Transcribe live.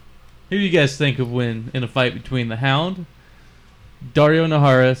Who do you guys think would win in a fight between the Hound, Dario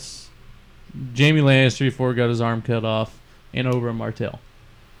Naharis, Jaime Lannister before he got his arm cut off, and Oberyn Martell?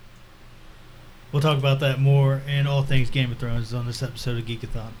 We'll talk about that more and all things Game of Thrones on this episode of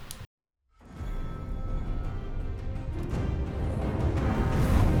Geekathon.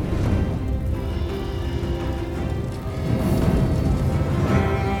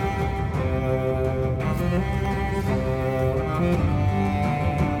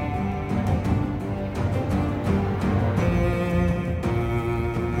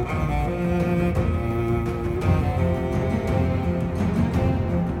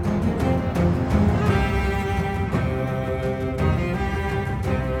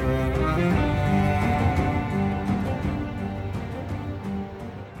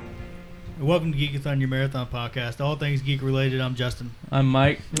 Welcome to Geekathon, your marathon podcast. All things geek related. I'm Justin. I'm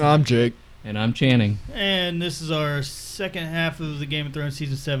Mike. I'm Jake. And I'm Channing. And this is our second half of the Game of Thrones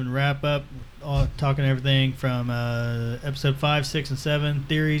Season 7 wrap-up. Talking everything from Episode 5, 6, and 7.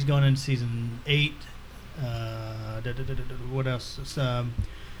 Theories going into Season 8. What else? It's,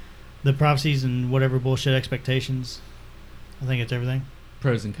 the prophecies and whatever bullshit expectations. I think it's everything.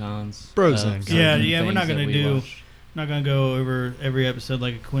 Pros and cons. Pros and cons. Yeah, we're not going to do... Not going to go over every episode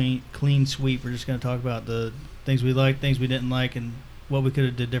like a clean sweep. We're just going to talk about the things we liked, things we didn't like, and what we could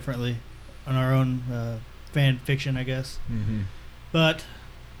have did differently on our own fan fiction, I guess. Mm-hmm. But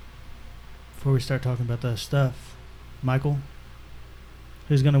before we start talking about that stuff, Michael,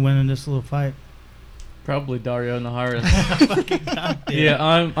 who's going to win in this little fight? Probably Dario Naharis. Fucking goddamn. Yeah,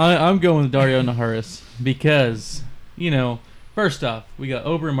 I'm going with Dario Naharis because, first off, we got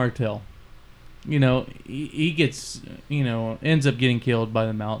Oberyn Martell. He gets, ends up getting killed by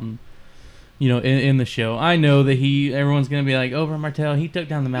the Mountain, in the show. I know that everyone's going to be like, Oberyn Martell, he took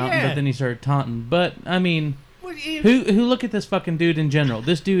down the Mountain, but then he started taunting. But, I mean, who look at this fucking dude in general?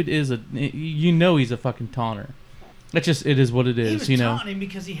 This dude is he's a fucking taunter. That's just, it is what it is, He was taunting him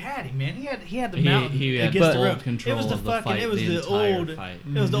because he had him, man. He had the Mountain he had against the full rope. control It was of the fight, it was the the entire old fight.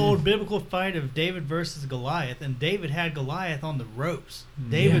 It was the old biblical fight of David versus Goliath, and David had Goliath on the ropes.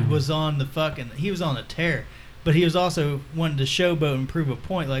 David was on he was on a tear, but he was also wanting to showboat and prove a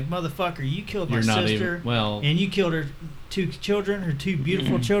point. Like, motherfucker, you killed my sister, and you killed her two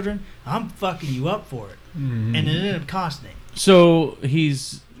beautiful children. I'm fucking you up for it, and it ended up costing him. So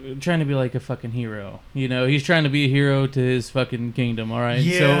he's trying to be like a fucking hero, he's trying to be a hero to his fucking kingdom. All right,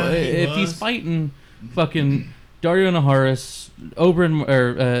 yeah, so if he's fighting fucking Dario Naharis,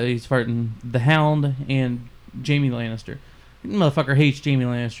 he's fighting the Hound and Jaime Lannister. Motherfucker hates Jaime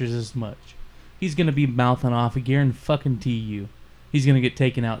Lannister as much. He's gonna be mouthing off a guarantee you he's gonna get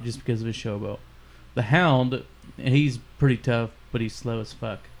taken out just because of his showboat. The Hound, he's pretty tough, but he's slow as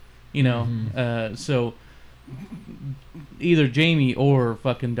fuck, so either Jaime or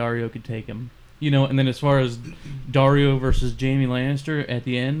fucking Dario could take him, and then as far as Dario versus Jaime Lannister at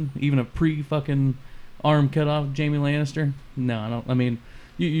the end, even a pre-fucking arm cut off Jaime Lannister, no, I don't. I mean,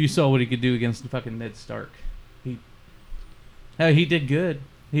 you saw what he could do against the fucking Ned Stark. He did good.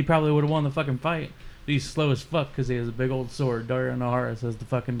 He probably would have won the fucking fight. But he's slow as fuck because he has a big old sword. Dario Naharis has the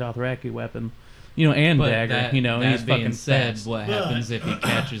fucking Dothraki weapon, and but dagger. That he's being fucking said, fast. what happens if he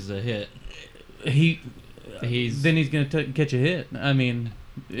catches a hit? Then he's gonna catch a hit. I mean,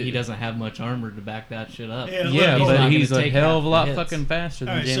 he doesn't have much armor to back that shit up. Yeah, but he's a hell of a lot fucking faster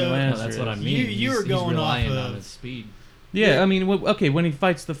than Jaime Lannister. That's what I mean. You were going off on his speed. Yeah, I mean, when he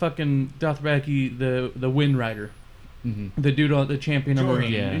fights the fucking Dothraki, the Wind Rider, the dude, the champion of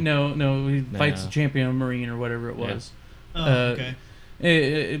Marine. Yeah. No, he fights the champion of Marine or whatever it was. Yeah. Okay.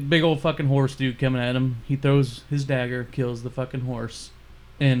 A big old fucking horse dude coming at him. He throws his dagger, kills the fucking horse,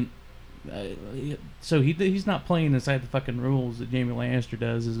 and so he's not playing inside the fucking rules that Jaime Lannister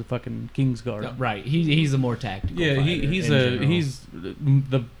does as a fucking Kingsguard. Right. He's a more tactical. Yeah, fighter he's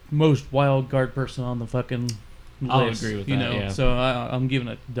the most wild guard person on the fucking list. I'll agree with that. Yeah. So I'm giving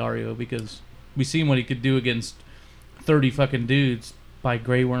it to Dario because we seen what he could do against 30 fucking dudes by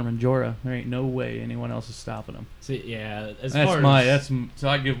Grey Worm and Jorah. There ain't no way anyone else is stopping him. See, yeah, so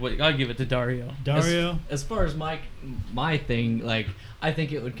I give it to Dario. As far as my thing, like, I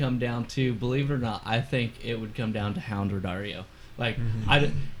think it would come down to, believe it or not, I think it would come down to Hound or Dario. Like,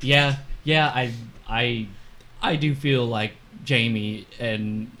 I do feel like Jaime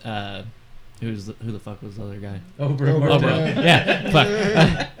and who the fuck was the other guy? Oberyn. Yeah,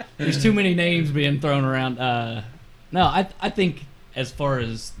 fuck. There's too many names being thrown around. No, I think as far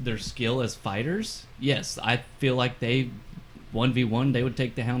as their skill as fighters, yes, I feel like they 1v1 they would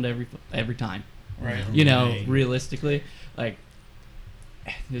take the Hound every time. Right. Realistically, like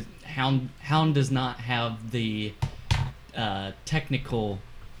Hound does not have the technical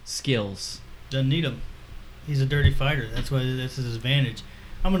skills. Doesn't need them. He's a dirty fighter. That's his advantage.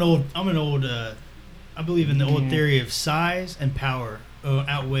 I believe in the old theory of size and power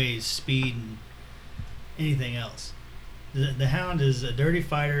outweighs speed and anything else. The Hound is a dirty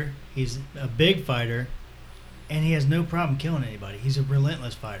fighter. He's a big fighter, and he has no problem killing anybody. He's a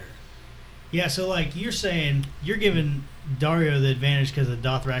relentless fighter. Yeah, so like you're saying, you're giving Dario the advantage because of the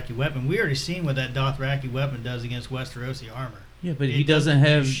Dothraki weapon. We already seen what that Dothraki weapon does against Westerosi armor. Yeah, but It he doesn't do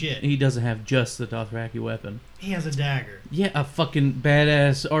have shit. he doesn't have just the Dothraki weapon. He has a dagger. Yeah, a fucking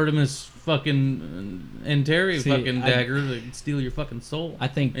badass Artemis fucking Anteri fucking dagger that can steal your fucking soul. I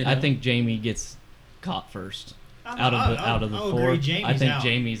think Jamie gets caught first. Out of the I'll four, agree, I think out.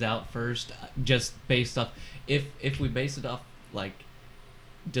 Jamie's out first, just based off. If we base it off, like,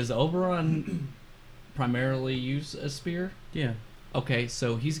 does Oberon primarily use a spear? Yeah. Okay,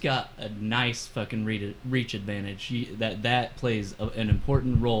 so he's got a nice fucking reach advantage. That plays an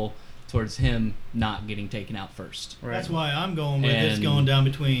important role towards him not getting taken out first. Right. That's why I'm going with it's going down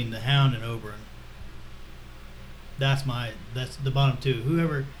between the Hound and Oberon. That's the bottom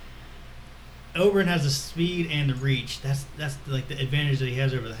two. Oberon has the speed and the reach. That's like the advantage that he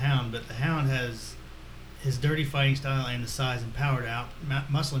has over the Hound. But the Hound has his dirty fighting style and the size and power to out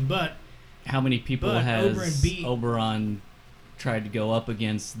muscling. But how many people has Oberon tried to go up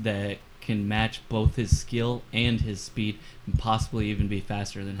against that can match both his skill and his speed and possibly even be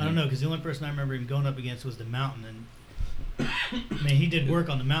faster than him? I don't know, because the only person I remember him going up against was the Mountain, and I mean, he did work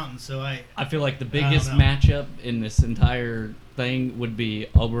on the Mountain, so I feel like the biggest matchup in this entire thing would be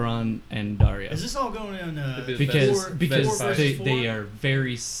Oberon and Dario. Is this all going in because four they are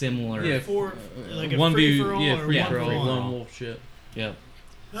very similar. Yeah, like a free-for-all or free-for-all, one wolf shit. Yep.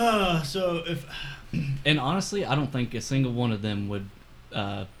 So if and honestly, I don't think a single one of them would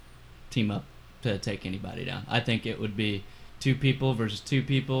team up to take anybody down. I think it would be 2 people versus 2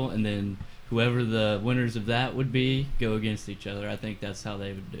 people, and then whoever the winners of that would be go against each other. I think that's how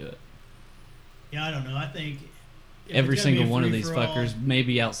they would do it. Yeah, I don't know. I think every single one of these fuckers,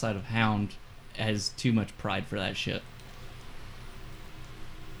 maybe outside of Hound, has too much pride for that shit.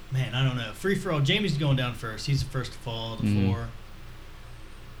 Man, I don't know. Free for all. Jamie's going down first. He's the first to fall. The 4.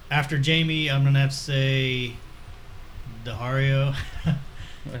 After Jamie, I'm gonna have to say Dario.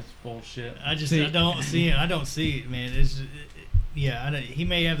 That's bullshit. I don't see it. I don't see it, man. He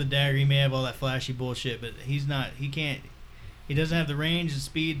may have the dagger. He may have all that flashy bullshit, but he's not. He can't. He doesn't have the range and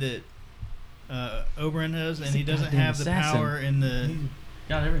speed that Oberon does, and he doesn't have the power and the.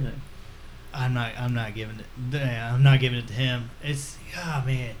 Got everything. I'm not giving it. I'm not giving it to him.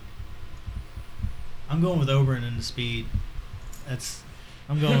 Man. I'm going with Oberon and the speed.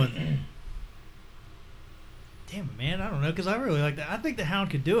 I'm going with. Damn it, man! I don't know, because I really like that. I think the Hound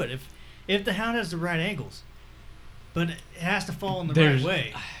could do it if the Hound has the right angles, but it has to fall in the right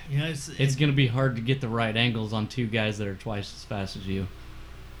way. You know, it's going to be hard to get the right angles on 2 guys that are twice as fast as you.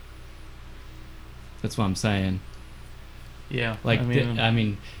 That's what I'm saying. Yeah, like I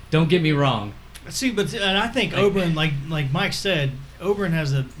mean, don't get me wrong. See, and I think Oberon, like Mike said, Oberon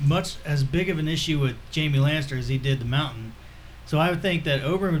has as big of an issue with Jaime Lannister as he did the Mountain. So I would think that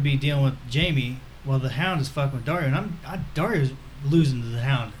Oberon would be dealing with Jaime, while the Hound is fucking with Dario. And Dario's losing to the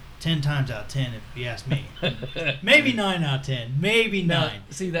Hound 10 times out of 10, if you ask me. Maybe 9 out of 10. Maybe 9.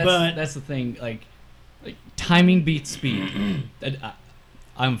 See, that's the thing. Like timing beats speed.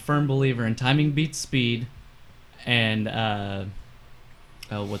 I'm a firm believer in timing beats speed. And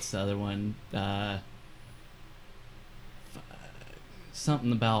what's the other one?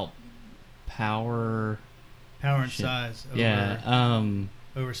 Something about power. Power and size.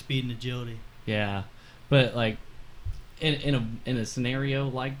 Over speed and agility. Yeah, but like in a scenario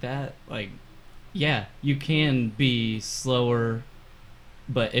like that, like, yeah, you can be slower,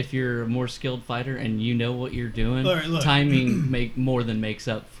 but if you're a more skilled fighter and you know what you're doing, timing more than makes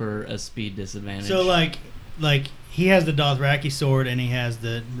up for a speed disadvantage. So like he has the Dothraki sword and he has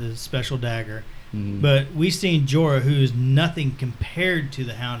the special dagger. Mm-hmm. But we've seen Jorah, who's nothing compared to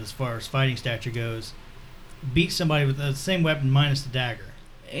the Hound as far as fighting stature goes, beat somebody with the same weapon minus the dagger.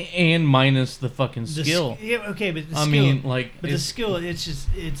 And minus the fucking skill. Okay, but the skill. I mean, the skill, it's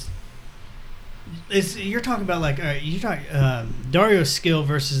you're talking about, like, all right, you're talking Dario's skill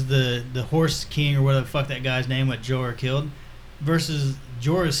versus the Horse King or whatever the fuck that guy's name what Jorah killed, versus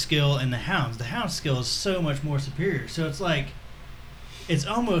Jorah's skill and the Hound's. The Hound's skill is so much more superior. So it's like, it's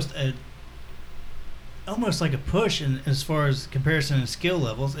almost like a push in as far as comparison in skill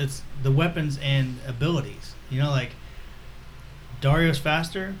levels. It's the weapons and abilities. You know, like, Dario's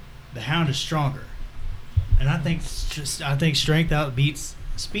faster, the Hound is stronger, and I think strength outbeats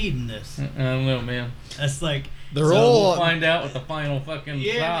speed in this. I don't know, man. That's like They're So all. we'll find out with the final fucking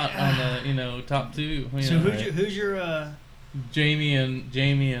Yeah. shot on the top two. So know. who's your Jamie and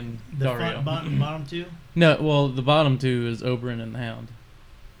the Dario. bottom two? No, well, the bottom two is Oberyn and the Hound.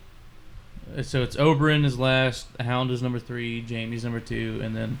 So it's Oberyn is last, the Hound is number 3, Jamie's number 2,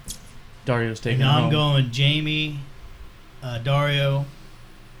 and then Dario's taking And it I'm home. going with Jamie, Dario.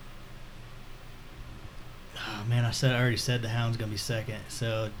 Oh man, I already said the Hound's gonna be second.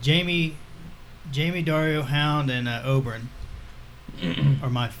 So Jamie, Dario, Hound, and Oberyn are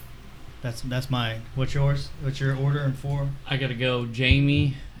my. That's my. What's yours? What's your order in 4? I gotta go.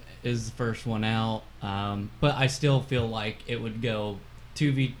 Jamie is the first one out, but I still feel like it would go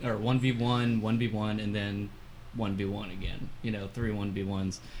 2v or 1v1, 1v1, and then 1v1 again. 3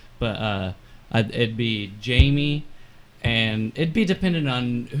 1v1s. But it'd be Jamie, and it'd be dependent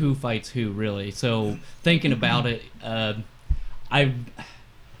on who fights who, really. So thinking about it, I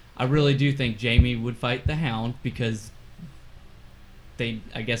really do think Jamie would fight the Hound because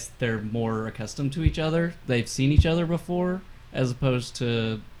I guess they're more accustomed to each other. They've seen each other before, as opposed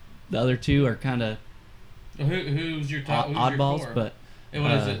to the other two are kind of Who's your top? oddballs. Your 4? But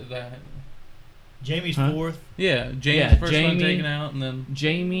What is it? Jamie's Huh? 4th. Yeah, Jamie's Yeah, first one taken out, and then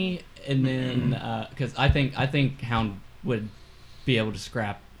Jamie, and then because I think Hound would be able to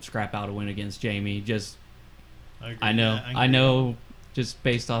scrap out a win against Jamie. Just agree I with know that. I know. Just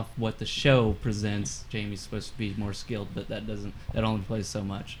based off what the show presents, Jamie's supposed to be more skilled, but that only plays so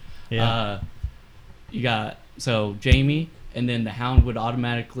much. Yeah. You got Jamie, and then the Hound would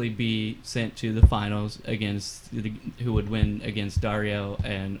automatically be sent to the finals against who would win against Dario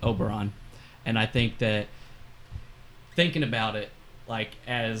and Oberon. And I think that thinking about it, like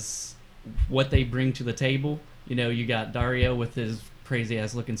as what they bring to the table, you got Dario with his crazy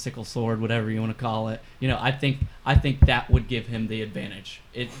ass looking sickle sword, whatever you want to call it. I think that would give him the advantage.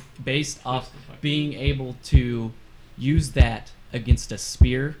 It based off being able to use that against a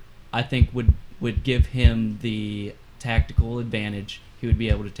spear. I think would give him the tactical advantage. He would be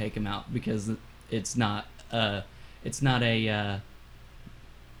able to take him out because it's not a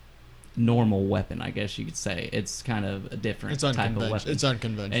normal weapon, I guess you could say. It's kind of a different type of weapon. It's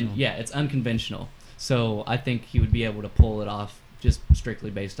unconventional. And yeah, it's unconventional. So I think he would be able to pull it off just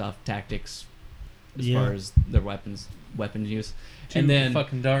strictly based off tactics as far as their weapon use. And then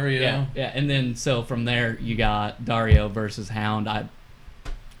fucking Dario. Yeah, and then so from there you got Dario versus Hound. I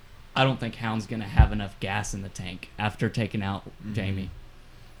don't think Hound's gonna have enough gas in the tank after taking out Jamie.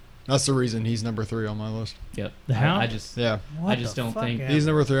 That's the reason he's number 3 on my list. Yep. The Hound? I just Yeah. What I just the don't fuck think happened? He's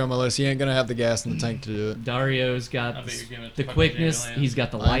number 3 on my list. He ain't gonna have the gas in the tank to do it. Dario's got I bet you're giving it to the fucking quickness. Jamie He's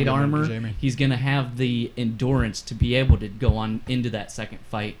got the I'm light giving it to armor. Jamie. He's gonna have the endurance to be able to go on into that second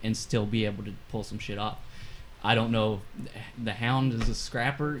fight and still be able to pull some shit off. I don't know. The Hound is a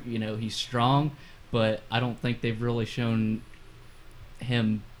scrapper. He's strong, but I don't think they've really shown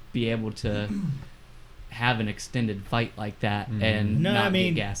him be able to have an extended fight like that and No, not I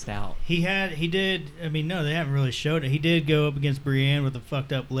mean, get gassed out. He did. I mean, no, they haven't really showed it. He did go up against Brienne with a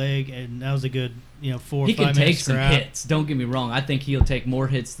fucked up leg, and that was a good, 4 or He 5 can minute take some scrap. hits. Don't get me wrong. I think he'll take more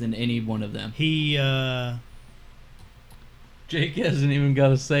hits than any one of them. He, Jake hasn't even got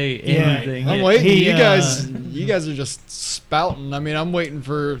to say Yeah, anything. I'm yet. waiting. He, You guys are just spouting. I mean, I'm waiting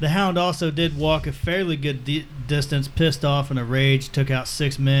for. the Hound also did walk a fairly good distance, pissed off in a rage, took out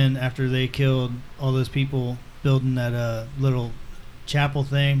 6 men after they killed all those people building that little chapel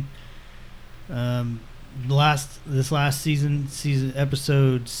thing. This last season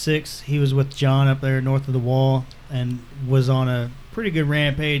episode 6, he was with John up there north of the wall and was on a pretty good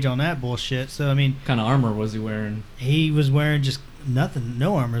rampage on that bullshit. So I mean, What kind of armor was he wearing? he was wearing just nothing,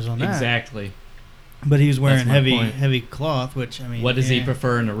 no armors on that. Exactly. But he was wearing That's my point. heavy cloth, which I mean, What does he yeah.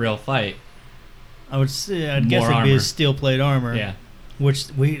 prefer in a real fight? I'd guess More it'd be armor. his steel plate armor. Yeah. Which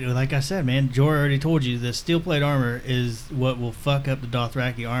like I said, man, Jor already told you the steel plate armor is what will fuck up the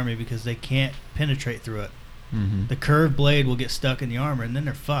Dothraki army because they can't penetrate through it. Mhm. The curved blade will get stuck in the armor and then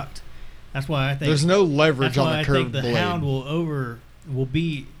they're fucked. That's why I think There's no leverage that's on why the I curved think the blade. Hound will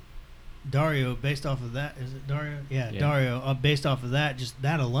beat Dario based off of that. Is it Dario? Yeah. Dario based off of that, just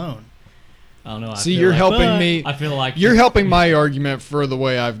that alone. I don't know. I See, feel you're like, helping me. I feel like You're helping my argument for the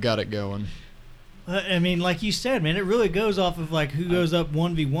way I've got it going. I mean, like you said, man, it really goes off of like who goes up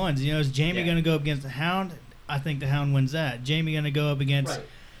 1v1s. Is Jamie going to go up against the Hound? I think the Hound wins that. Jamie going to go up against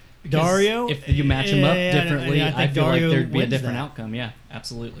Because Dario? If you match them up Yeah, differently, I I, think feel Dario like there'd be a wins different that. outcome. Yeah,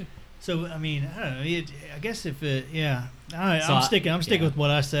 absolutely. So I mean, I don't know. I guess if it, yeah, So I'm sticking yeah. with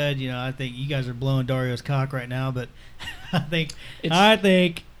what I said. I think you guys are blowing Dario's cock right now, but I think,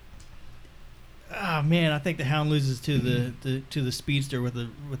 It's- oh man, I think the Hound loses to the speedster with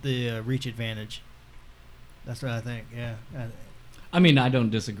the reach advantage. That's what I think. Yeah. I mean, I don't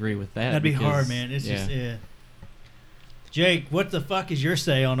disagree with that. That'd be because- hard, man. It's yeah. just, yeah. Jake, what the fuck is your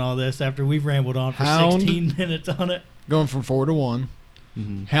say on all this after we've rambled on for Hound. 16 minutes on it? Going from 4 to 1.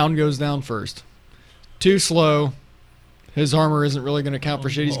 Mhm. Hound goes down first. Too slow. His armor isn't really going to count for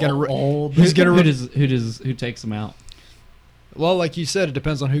shit. He's going to. He's gonna. Who takes him out? Well, like you said, it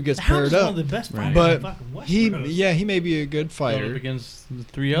depends on who gets The Hound paired is one up. of the best Right. fighters in But fucking he, Westeros. he may be a good Going up fighter. against the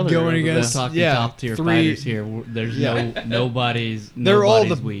 3 other. Going of the against- best. Talking yeah, top tier 3 fighters here. There's Yeah. nobody's They're all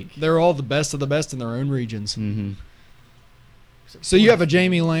the weak. They're all the best of the best in their own regions. Mm-hmm. So you have a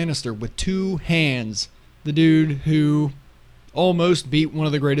Jaime Lannister with 2 hands, the dude who almost beat one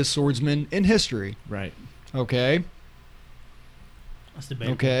of the greatest swordsmen in history. Right. Okay. That's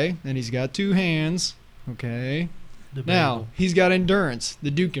debatable. Okay. And he's got 2 hands. Okay. Debatable. Now, he's got endurance. The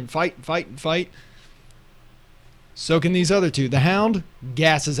dude can fight and fight and fight. So can these other 2. The Hound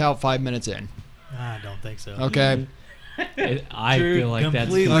gasses out 5 minutes in. I don't think so. Okay. I True. feel like that's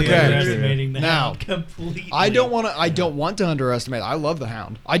Completely Okay. underestimating the Now, Hound. Completely. I don't want to underestimate. I love the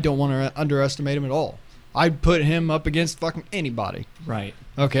Hound. I don't want to underestimate him at all. I'd put him up against fucking anybody. right.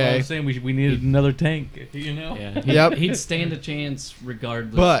 I Okay. was saying we needed another tank. You know. Yeah. Yep. He'd stand a chance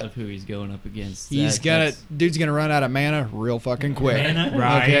regardless But of who he's going up against. Dude's gonna run out of mana real fucking quick. Mana?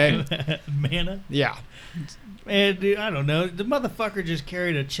 Right. Okay. Mana? Yeah. Man, dude, I don't know. The motherfucker just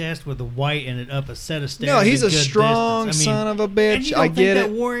carried a chest with a white in it up a set of stairs. No, he's at a good strong distance. I mean, son of a and bitch. you don't I think get that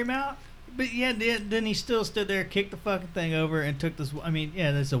it. wore him out? But yeah, then he still stood there, kicked the fucking thing over, and took this. I mean,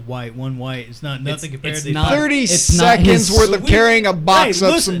 yeah, that's a one white. It's not nothing compared it's to not- 30 it's not seconds his- worth of We- carrying a box Hey,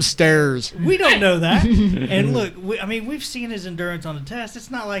 up listen. some stairs. We don't know that. And look, I mean, we've seen his endurance on the test.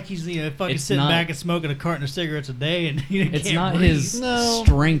 It's not like he's fucking It's sitting not- back and smoking a carton of cigarettes a day, and It's can't not breathe. his No.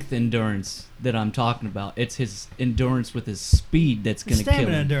 strength endurance that I'm talking about. It's his endurance with his speed that's going to kill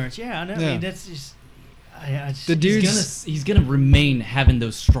Stamina him. endurance. Yeah, I know. I Yeah. mean, that's just. I just The dude- He's gonna remain having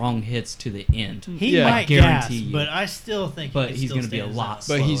those strong hits to the end. he Yeah. might I guarantee gas, you. but I still think. But he he's going gonna to be a lot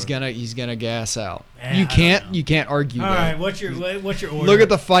But he's slower. gonna gas out. Yeah, You I don't can't know. argue All that. right, what's your order? Look at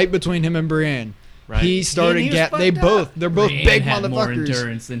the fight between him and Brienne. Right. He started He was they fucked both up. they're both Brienne big had more motherfuckers.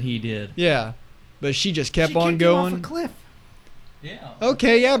 endurance than he did. Yeah. But she just kept She on kicked him off a going. cliff. Yeah.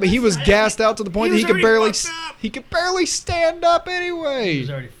 Okay, yeah, but he was gassed out to the point that was he could already barely fucked up. he could barely stand up He anyway. was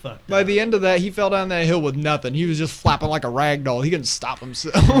already fucked By up. the end of that, he fell down that hill with nothing. He was just flapping like a rag doll. He couldn't stop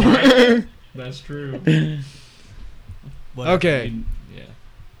himself. That's true. Whatever. Okay, Yeah.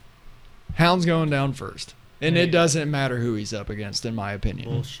 Hound's going down first. And Hey. it doesn't matter who he's up against, in my opinion.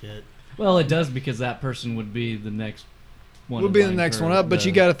 Bullshit. Well, it does because that person would be the next one. We'll in be the line next for one up, but the-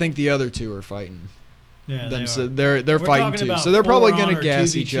 you got to think the other 2 are fighting. Yeah, Them, they so are. they're We're fighting talking too. about So they're probably For going to Honor gas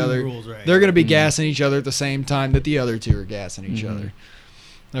 2v2 each other. rules right They're going to be Mhm. gassing each other at the same time that the other 2 are gassing each Mhm. other.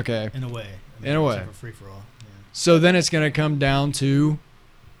 Okay. in a way. In a way. except for free for all. Yeah. So then it's going to come down to,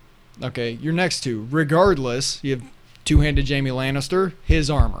 okay, your next 2. Regardless, you have two-handed Jaime Lannister, his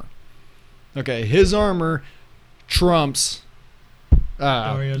armor. Okay, his armor trumps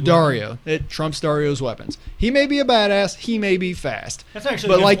Dario's Dario. It trumps Dario's weapons. He may be a badass. He may be fast. That's actually. a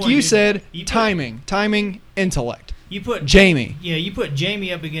But good like point, you dude. said, You put- timing, intellect. You put Jaime. Yeah, you put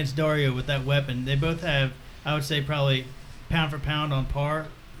Jamie up against Dario with that weapon. They both have, I would say, probably pound for pound on par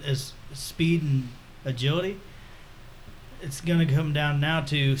as speed and agility. It's going to come down now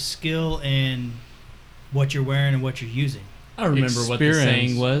to skill and what you're wearing and what you're using. I remember what the Experience.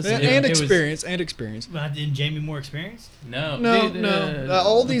 saying was. And It was- experience. Isn't Jamie more experienced? No. No, Dude, no.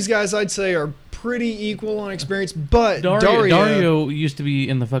 All these guys, I'd say, are pretty equal on experience, but Dario, Dario used to be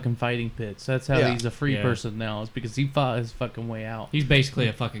in the fucking fighting pits. That's how Yeah. he's a free Yeah. person now. It's because he fought his fucking way out. He's basically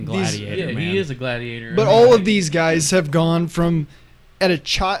a fucking gladiator, Yeah, man. he is a gladiator. but all of these guys have gone from at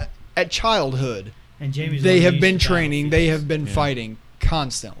childhood. And Jamie's They only have used been to training. They have been Yeah. fighting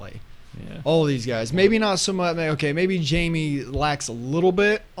constantly. Yeah. All these guys. Maybe not so much. Okay, maybe Jamie lacks a little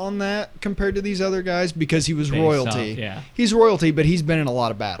bit on that compared to these other guys because he was Based royalty. off- yeah. He's royalty, but he's been in a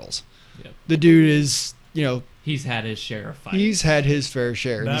lot of battles. Yep. The dude is, He's had his share of fights. he's had his fair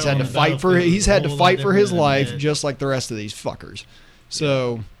share. Battle He's had on to the fight for. battlefield He's is a had to whole lot fight for his different than life, that. just like the rest of these fuckers.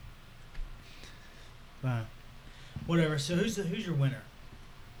 So Fine. Whatever. So who's your winner?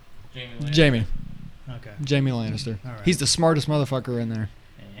 Jamie Okay. Lannister. All right. He's the smartest motherfucker in there.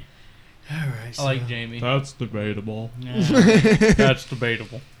 All right. I like Jamie. That's debatable. Yeah. That's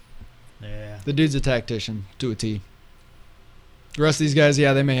debatable. Yeah. The dude's a tactician to a T. The rest of these guys,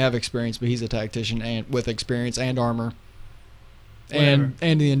 yeah, they may have experience, but he's a tactician and with experience and armor, and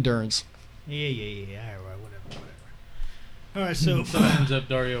the endurance. Yeah. All right. Whatever. All right. So. So it ends up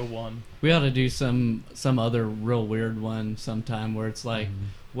Dario won. We ought to do some other real weird one sometime where it's like,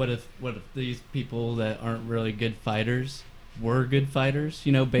 what if these people that aren't really good fighters were good fighters?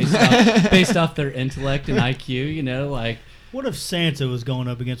 You know, based off their intellect and IQ. You know, like What if Sansa was going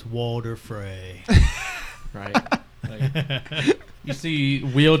up against Walder Frey? right. Like, You see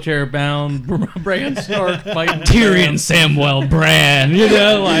wheelchair-bound Bran Stark fighting Tyrion Samwell Bran. You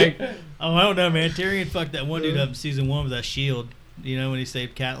know, like Oh, I don't know, man. Tyrion fucked that one dude up in season 1 with that shield. You know when he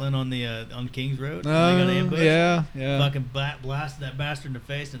saved Catelyn on the on King's Road? When they got ambushed? Yeah. Fucking blasted that bastard in the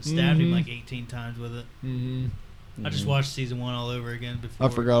face and stabbed him like 18 times with it. Mm-hmm. I just watched season 1 all over again before. I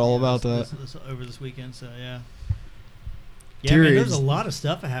forgot all about that. Over this weekend, so yeah. Yeah, man, there's Tyrion's- a lot of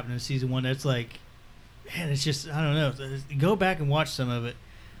stuff that happened in season 1 that's like, man, it's just, I don't know. Go back and watch some of it.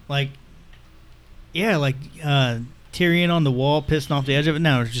 Like, yeah, like Tyrion on the wall pissing off the edge of it.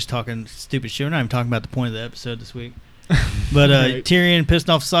 Now we're just talking stupid shit. We're not even talking about the point of the episode this week. But Right. Tyrion pissed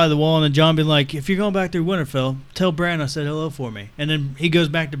off the side of the wall, and then Jon being like, if you're going back through Winterfell, tell Bran I said hello for me. And then he goes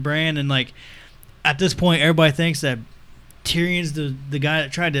back to Bran, and like, at this point, everybody thinks that Tyrion's the guy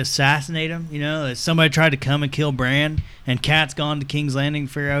that tried to assassinate him. You know, that somebody tried to come and kill Bran, and Kat's gone to King's Landing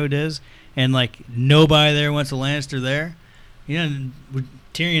to figure out who it is, and like nobody there wants a Lannister there. You know, and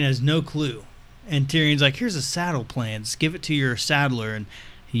Tyrion has no clue, and Tyrion's like, "Here's a saddle plan. Just give it to your saddler, and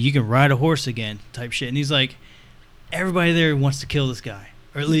you can ride a horse again." Type shit. And he's like, everybody there wants to kill this guy,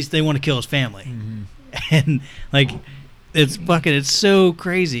 or at least they want to kill his family, and like. It's so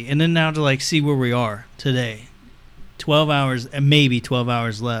crazy. And then now to like see where we are today, 12 hours and maybe 12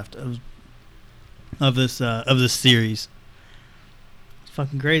 hours left of this series. It's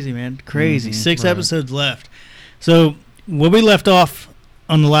fucking crazy, man. Crazy. 6 episodes left. So when we left off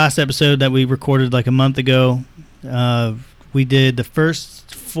on the last episode that we recorded like a month ago, we did the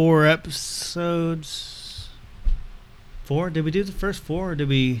first 4 episodes. 4? Did we do the first 4 or did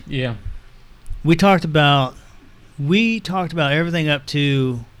we? Yeah. We talked about everything up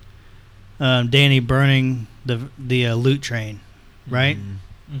to Danny burning the loot train, right?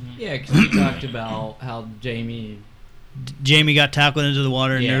 yeah, because we talked about how Jamie. Jamie got tackled into the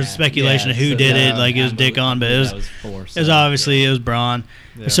water, and Yeah, there's speculation of who so did that- it. Like it was I Dick on, but it that was Force, it was so, obviously yeah. it was Braun.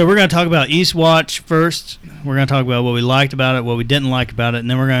 Yeah. So we're going to talk about Eastwatch first. We're going to talk about what we liked about it, what we didn't like about it, and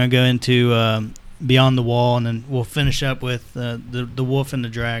then we're going to go into Beyond the Wall, and then we'll finish up with the Wolf and the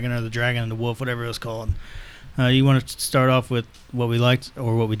Dragon, or the Dragon and the Wolf, whatever it was called. You want to start off with what we liked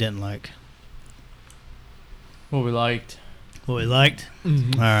or what we didn't like? What we liked. What we liked?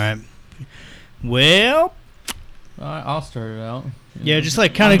 Mhm. All right. Well, I'll start it out. yeah, just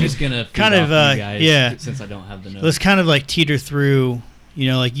like I'm kind of just gonna feed kind of, off you guys, yeah. since I don't have the notes. let's kind of like teeter through. You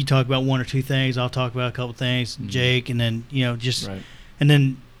know, like you talk about 1 or 2 things, I'll talk about a couple things, Mhm. Jake, and then just right. and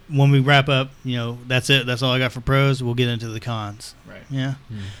then when we wrap up, that's it. That's all I got for pros. We'll get into the cons. Right. Yeah.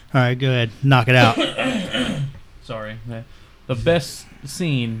 All right, go ahead, knock it out. Sorry. The best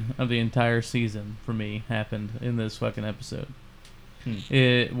scene of the entire season for me happened in this fucking episode.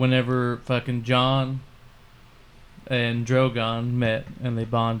 Whenever fucking Jon and Drogon met and they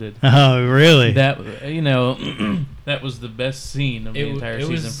bonded. Oh, really? That that was the best scene of the entire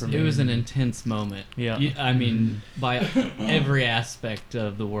season for me. It was an intense moment. Yeah. I mean, by every aspect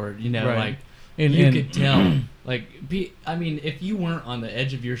of the word, Right. like And- you and- could tell. I mean, if you weren't on the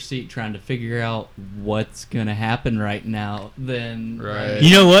edge of your seat trying to figure out what's gonna happen right now, then Right. You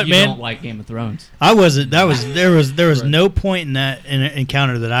know what, you man? don't like Game of Thrones. I wasn't. There was Right. no point in that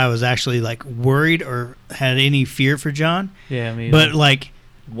encounter that I was actually like worried or had any fear for Jon. Yeah, I mean, But like,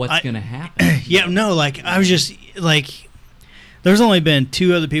 What's gonna happen? yeah, no, like I was just like, there's only been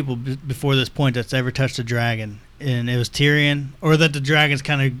 2 other people before this point that's ever touched a dragon, and it was Tyrion, or that the dragons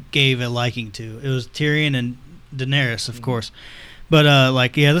kind of gave a liking to. It was Tyrion and Daenerys, of course. But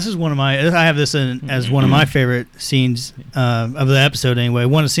this is one of my. I have this as one of my favorite scenes of the episode. Anyway,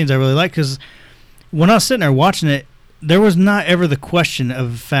 one of the scenes I really like, because when I was sitting there watching it, there was not ever the question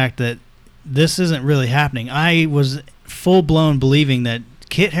of the fact that this isn't really happening. I was full blown believing that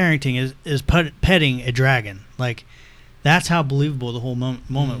Kit Harington is petting a dragon. Like, that's how believable the whole moment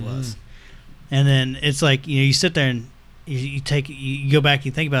was. And then it's like, you sit there and you go back,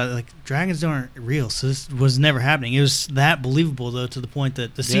 you think about it, like, dragons aren't real, so this was never happening. It was that believable, though, to the point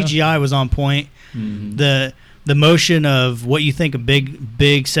that the CGI was on point. Mhm. The motion of what you think a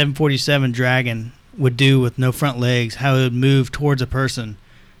big 747 dragon would do with no front legs, how it would move towards a person,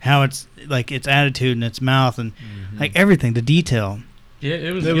 how it's like its attitude and its mouth, and like everything, the detail. yeah,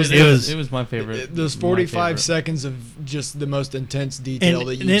 it was. It It was my favorite. Those my 45 favorite. seconds of just the most intense detail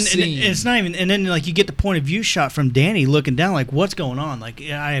that you've then, seen. and it's not even. And then like you get the point of view shot from Danny looking down, like what's going on? Like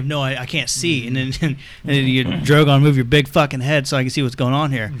I have no, I can't see. And then you Drogon, move your big fucking head so I can see what's going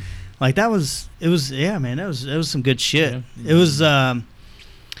on here. Like it was yeah, man. It was some good shit. Yeah. It was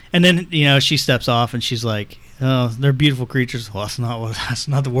And then she steps off and she's like, "Oh, they're beautiful creatures." Well, that's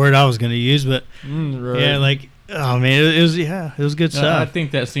not the word I was going to use, but Right. yeah, like, oh man, it was good I stuff.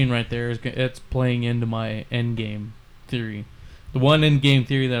 think that scene right there it's playing into my end game theory, the one end game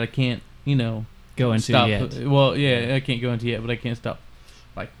theory that I can't Go into stop. yet. Well, yeah, I can't go into yet, but I can't stop.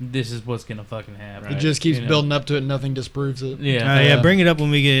 Like, this is what's gonna fucking happen. It just keeps building up to it, and nothing disproves it. Yeah, Bring it up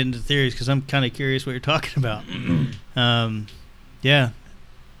when we get into theories because I'm kind of curious what you're talking about. Yeah,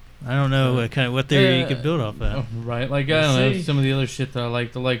 I don't know what theory you could build off that. Right, like I don't know some of the other shit that I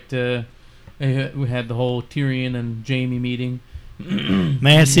liked. We had the whole Tyrion and Jaime meeting.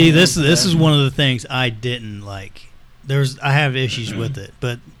 Man, see, this is one of the things I didn't like. I have issues with it,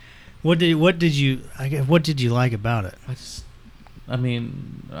 but what did you like about it?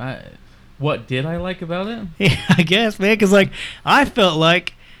 What did I like about it? Yeah, I guess, man, because like I felt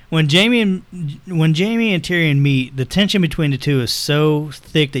like when Jaime and Tyrion meet, the tension between the two is so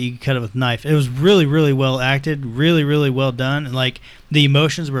thick that you could cut it with a knife. It was really, really well acted, really, really well done, and like the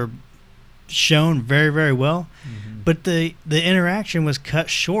emotions were shown very, very well. Mm-hmm. But the interaction was cut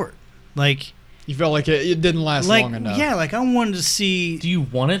short. Like, you felt like it didn't last long enough. Yeah, like I wanted to see. Do you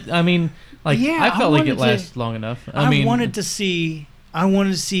want it? I mean, like I felt like it lasted long enough. I wanted to see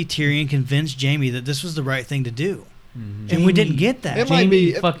Tyrion convince Jaime that this was the right thing to do. Mm-hmm. And we didn't get that.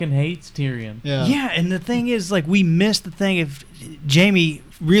 Jaime fucking hates Tyrion. Yeah, and the thing is, like, we missed the thing of Jaime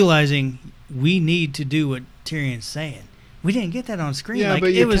realizing we need to do what Tyrion's saying. We didn't get that on screen. Yeah, like,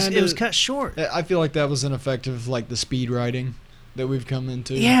 but it was cut short. I feel like that was ineffective, like the speed writing that we've come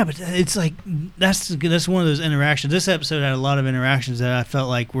into. Yeah, but it's like that's one of those interactions. This episode had a lot of interactions that I felt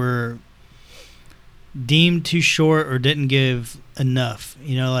like were deemed too short or didn't give enough.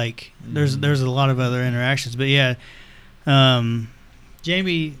 There's a lot of other interactions, but yeah, Jaime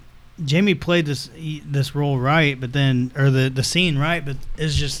played this role right, but then the scene right, but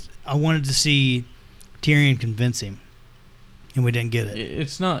it's just I wanted to see Tyrion convince him, and we didn't get it.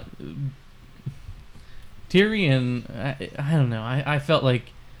 It's not Tyrion. I don't know. I felt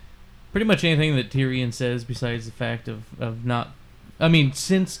like pretty much anything that Tyrion says, besides the fact of not. I mean,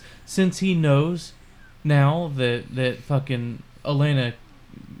 since he knows now that fucking Olenna,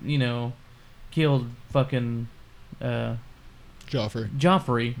 killed fucking Joffrey.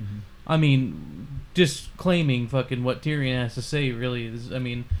 Mm-hmm. I mean, just claiming fucking what Tyrion has to say really is. I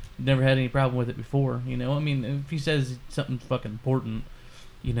mean, never had any problem with it before. I mean, if he says something fucking important,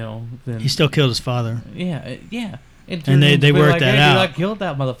 then he still killed his father. Yeah. And they worked that out. I killed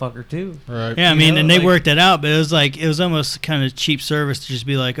that motherfucker too. Right. Yeah, I mean, and they worked that out, but it was almost kind of cheap service to just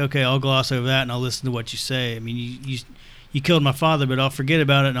be like, okay, I'll gloss over that and I'll listen to what you say. I mean, you killed my father, but I'll forget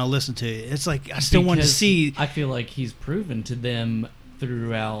about it and I'll listen to it. It's like I still want to see. I feel like he's proven to them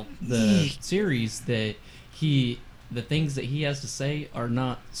throughout the series that the things that he has to say are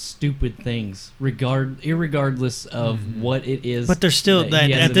not stupid things, irregardless of what it is. But they're still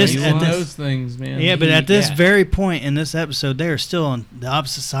at those things, man. Yeah, but at this very point in this episode, they are still on the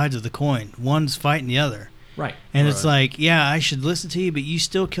opposite sides of the coin. One's fighting the other. Right. And it's like, yeah, I should listen to you, but you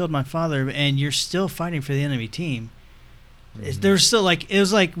still killed my father, and you're still fighting for the enemy team. There's still it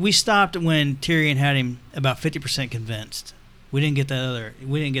was like we stopped when Tyrion had him about 50% convinced. We didn't get that other.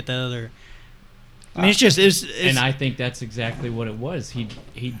 I mean, it's and I think that's exactly what it was. He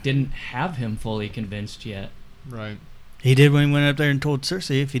didn't have him fully convinced yet. Right. He did when he went up there and told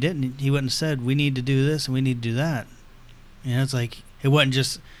Cersei. If he didn't, he wouldn't have said, we need to do this and we need to do that. It's like, it wasn't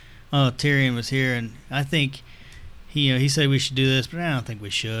just, oh, Tyrion was here, and I think he said we should do this, but I don't think we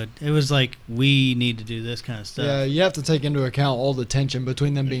should. It was like, we need to do this kind of stuff. Yeah, you have to take into account all the tension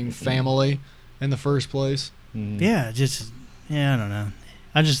between them being family in the first place. Mm. Yeah, I don't know.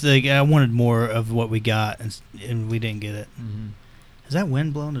 I just think I wanted more of what we got, and we didn't get it. Mm-hmm. Is that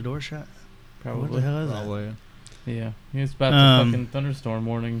wind blowing the door shut? Probably. What the hell is that? Yeah, it's about the fucking thunderstorm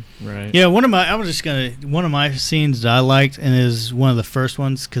warning. Right. Yeah, one of my scenes that I liked, and is one of the first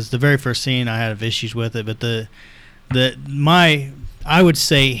ones, because the very first scene I had issues with it, but I would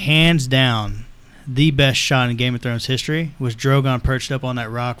say hands down the best shot in Game of Thrones history was Drogon perched up on that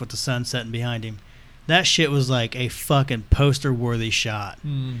rock with the sun setting behind him. That shit was like a fucking poster-worthy shot.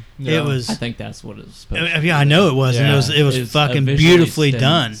 Yeah. It was. I think that's what it was supposed to be. Yeah, I know it was. Yeah. And it was fucking beautifully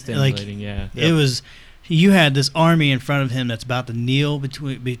done. It was. You had this army in front of him that's about to kneel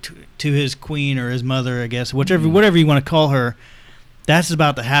to his queen or his mother, I guess, whatever you want to call her. That's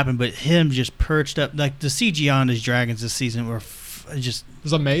about to happen, but him just perched up, like the CG on his dragons this season were just. It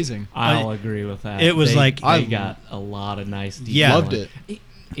was amazing. I'll agree with that. It was they got a lot of nice detail. Yeah, loved it.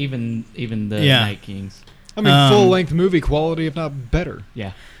 Even the Night Kings. I mean, full-length movie quality, if not better.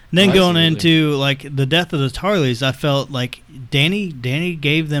 Yeah. And then going Absolutely. into like the death of the Tarleys, I felt like Danny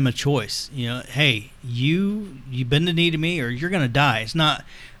gave them a choice. You know, hey, you bend the knee to me, or you're gonna die. It's not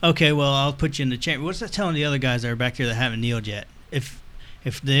okay. Well, I'll put you in the chamber. What's that telling the other guys that are back here that haven't kneeled yet? If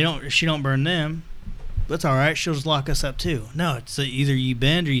she don't burn them, that's all right. She'll just lock us up too. No, it's either you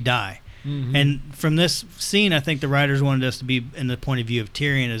bend or you die. Mhm. And from this scene, I think the writers wanted us to be in the point of view of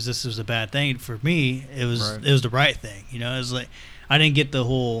Tyrion, as this was a bad thing. For me, it was Right. it was the right thing. You know, it was like I didn't get the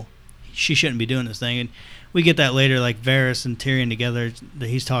whole she shouldn't be doing this thing, and we get that later, like Varys and Tyrion together. That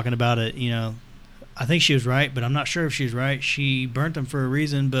he's talking about it. You know, I think she was right, but I'm not sure if she was right. She burnt him for a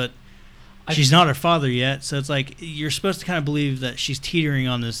reason, but she's not her father yet. So it's like you're supposed to kind of believe that she's teetering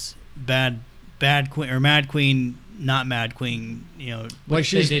on this bad queen or mad queen, not mad queen. You know, Like They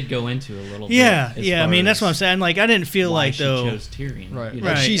she's did go into a little yeah, bit. as yeah. I far mean, that's as what I'm saying. Like I didn't feel why like she though. chose Tyrion. right. you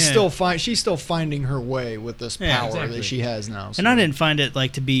Like know? she's yeah. she's still finding her way with this Yeah, power exactly. that she has now. And I didn't find it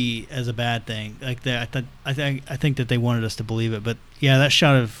like to be as a bad thing. Like that, I think that they wanted us to believe it. But yeah, that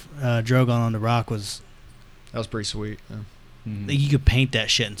shot of Drogon on the rock was That was pretty sweet. Yeah. Mhm. you could paint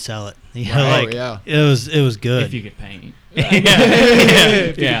that shit and sell it. You know, Oh, like yeah. it was good. If you could paint. If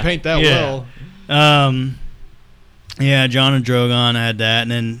you Yeah. could paint that Yeah. well. Yeah, John and Drogon had that,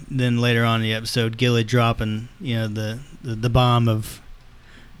 and then later on in the episode, Gilly dropping the bomb of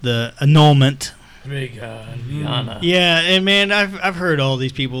the annulment. Yeah, and man, I've heard all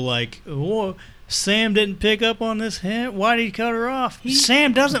these people like, oh, Sam didn't pick up on this hint. Why did he cut her off?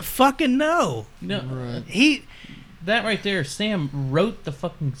 Sam doesn't fucking know. No, Right. He that right there, Sam wrote the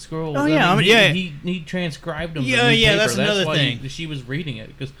fucking scrolls. Oh, yeah, I mean, he, yeah. he transcribed them. Yeah, to yeah, paper. that's another why thing. she was reading it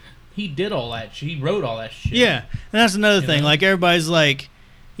because he did all that. He wrote all that shit. Yeah, and that's another You thing. know? Like everybody's like,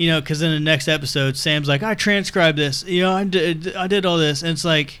 you know, because in the next episode, Sam's like, I transcribed this. You know, I did all this, and it's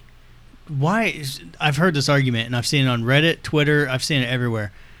like, why? I've heard this argument, and I've seen it on Reddit, Twitter. I've seen it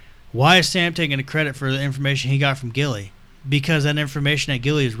everywhere. Why is Sam taking the credit for the information he got from Gilly? Because that information that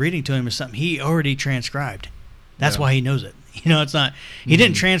Gilly is reading to him is something he already transcribed. That's Yeah. why he knows it. You know, it's not. He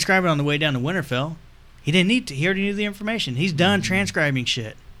didn't transcribe it on the way down to Winterfell. He didn't need to. He already knew the information. He's done transcribing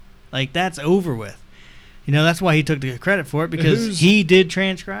shit. Like that's over with. You know, that's why he took the credit for it because Whose- he did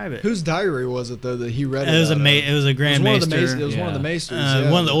transcribe it. Whose diary was it though that he read? It was out of? it was a Grand It was one of the Maester. It was one of the Yeah. Maesters.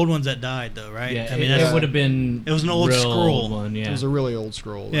 Yeah. One of the old ones that died, though, right? Yeah, I mean, it that's, would have been. It was an old real scroll. Old one, yeah. It was a really old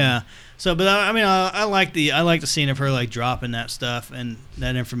scroll. yeah. So, but I mean, I like the scene of her like dropping that stuff and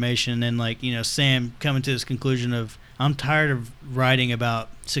that information, and like you know, Sam coming to this conclusion of I'm tired of writing about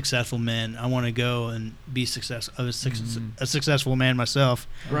successful men. I want to go and be a successful man myself.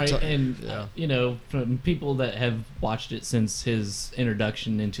 Right, So- and yeah. you know, from people that have watched it since his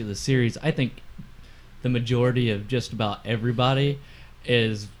introduction into the series, I think the majority of just about everybody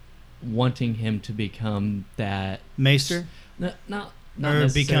is wanting him to become that Maester. not Or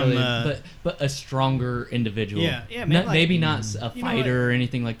necessarily, become, but a stronger individual. Yeah, yeah, man, like- maybe not a You know fighter or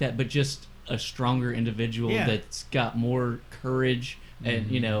anything like that, but just a stronger individual Yeah. that's got more courage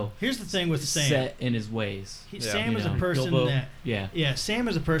and you know Here's the thing with Sam. set in his ways. Sam you is know, a person Bilbo. that Yeah. Sam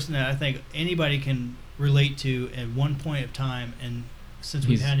is a person that I think anybody can relate to at one point of time, and since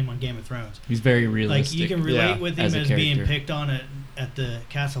we've He's- had him on Game of Thrones, He's very like realistic. you can relate Yeah, with him as as, a being character. picked on at the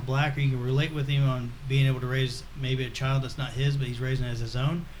Castle Black, or you can relate with him on being able to raise maybe a child that's not his, but he's raising it as his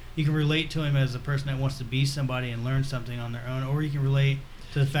own. You can relate to him as a person that wants to be somebody and learn something on their own, or you can relate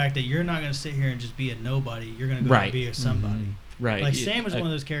to the fact that you're not going to sit here and just be a nobody. You're going to go Right. and be a somebody. Right. Like Yeah, Sam is one of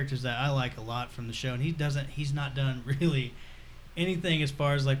those characters that I like a lot from the show, and he's not done really anything as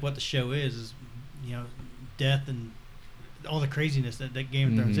far as like what the show is you know, death and all the craziness that Game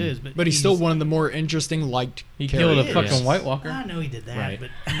of Thrones Mhm. is. But he's still one of the more interesting liked. He killed a characters. fucking White Walker. I know he did that, Right.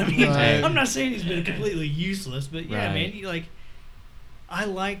 but I mean, Right. I'm not saying he's been completely useless, but yeah, Right. man, I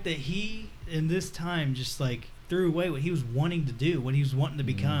like that he in this time just like threw away what he was wanting to do, what he was wanting to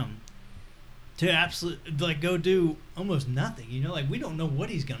become, to absolutely like go do almost nothing. You know, like we don't know what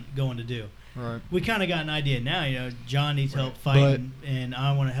he's going to do. Right. We kind of got an idea now. You know, John needs help fighting, and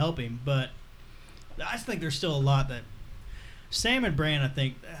I want to help him, but I just think there's still a lot that Sam and Bran. I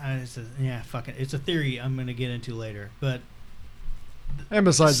think it's a theory I'm going to get into later, but And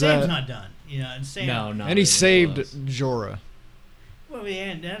besides Sam's that, not done. You know, and Sam. No, and he saved was. Jorah. Well,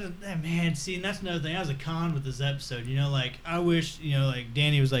 yeah, man. See, and that's another thing. That was a con with this episode. You know, like I wish, you know, like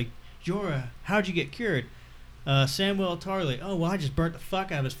Danny was like, Jorah, how'd you get cured? Samwell Tarly. Oh, well, I just burnt the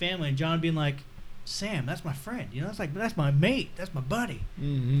fuck out of his family. And John being like, Sam, that's my friend. You know, it's like that's my mate. That's my buddy.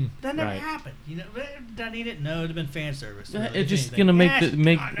 Mm-hmm. That never Right. happened. You know, did I need it? No, it'd have been fan service. really, It's if just anything. gonna make Yes,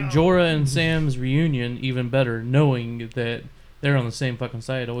 make I know. Jorah and Sam's reunion even better, knowing that they're on the same fucking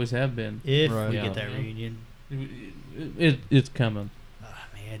side. Always have been. If Right. we Yeah. get that reunion. It's coming. Oh,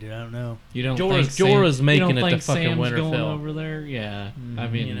 man, Yeah, dude, I don't know. You don't Jorah's think making you don't it to think fucking Sam's Winterfell. going over there? Yeah. I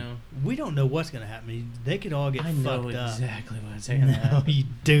mean, You know, We don't know what's gonna happen. They could all get I know fucked up. exactly what's happening. No, you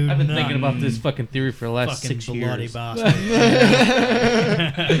do I've been not. thinking about this fucking theory for the last Fucking 6 bloody years. bastard.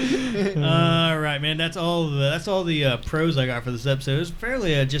 All right, man. That's all the pros I got for this episode. It was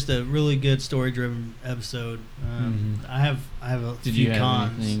fairly just a really good story-driven episode. I have a did few you have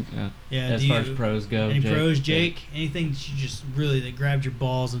cons. anything Yeah. as do far you- as pros go? Any Jake? pros, Jake? Anything that you just really that grabbed your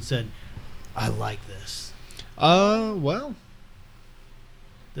balls and said, "I like this." Well,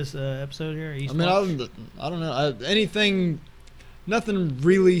 This episode here. I mean, I don't know. Nothing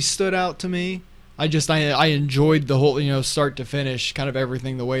really stood out to me. I enjoyed the whole, start to finish, kind of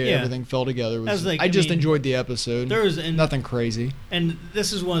everything, the way Yeah. everything fell together. I was like, I just mean, enjoyed the episode. There was Nothing crazy. And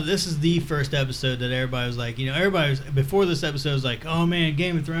this is the first episode that everybody was like, everybody was before this episode was like, oh man,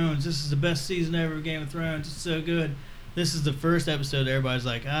 Game of Thrones, this is the best season ever of Game of Thrones, it's so good. This is the first episode that everybody's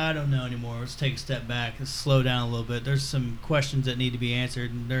like, I don't know anymore. Let's take a step back. Let's slow down a little bit. There's some questions that need to be answered,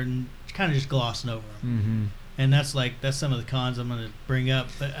 and they're kind of just glossing over them. And that's some of the cons I'm going to bring up.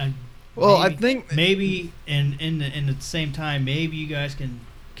 But I think maybe in the same time, maybe you guys can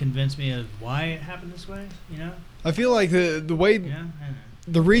convince me of why it happened this way. I feel like the way. Yeah. I know.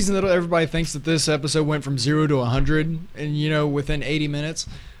 The reason that everybody thinks that this episode went from 0 to 100 and within 80 minutes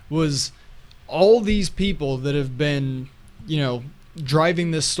was all these people that have been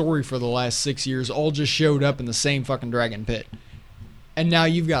driving this story for the last 6 years all just showed up in the same fucking dragon pit, and now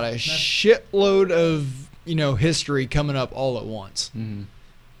you've got a shitload of history coming up all at once.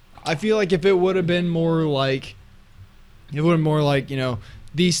 I feel like if it would have been more like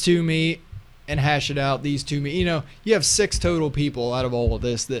these two meet and hash it out. These two meet. You have 6 total people out of all of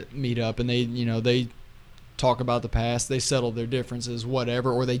this that meet up, and they talk about the past. They settle their differences,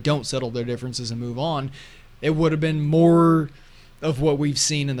 whatever, or they don't settle their differences and move on. It would have been more of what we've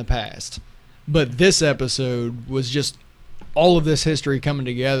seen in the past. But this episode was just all of this history coming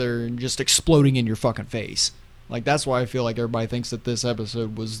together and just exploding in your fucking face. Like, that's why I feel like everybody thinks that this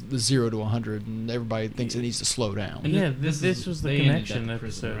episode was the 0 to 100, and everybody thinks it needs to slow down. And yeah, this was the they ended connection at the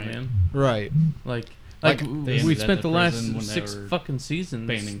prison, episode, right? man. Right. Like They we ended spent at the the last prison when they 6 were fucking seasons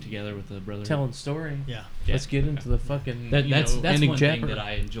banding together with the brother. telling story. Yeah. Let's get into the fucking That's ending one chapter. thing that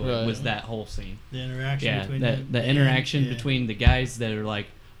I enjoyed Right. was that whole scene. The interaction Yeah, between the interaction yeah. between the guys that are like,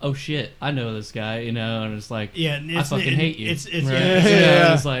 oh shit, I know this guy, and it's like, Yeah, and I fucking hate you. It's Right.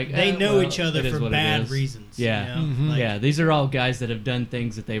 yeah. It's like They know well, each other it is for what it bad is. reasons. Yeah. Mhm. Yeah, these are all guys that have done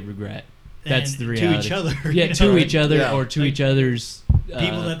things that they regret. That's and the reality. to each other. Yeah, to each other Yeah. or to Like, each other's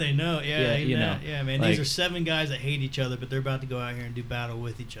people that they know. Yeah, yeah, yeah, man. like- These are 7 guys that hate each other, but they're about to go out here and do battle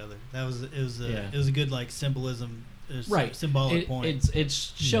with each other. It was a good like symbolism, right symbolic point.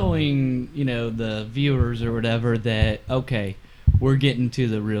 It's showing the viewers or whatever that okay, we're getting to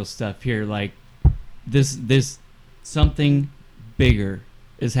the real stuff here. Like this something bigger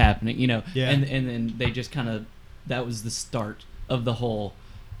is happening. Yeah. and then they just kind of that was the start of the whole.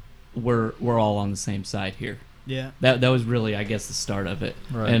 We're all on the same side here. Yeah. That was really, I guess, the start of it.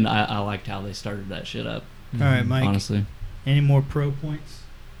 Right. And I liked how they started that shit up. All right, Mike. Honestly. Any more pro points?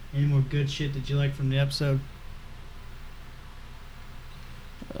 Any more good shit that you like from the episode?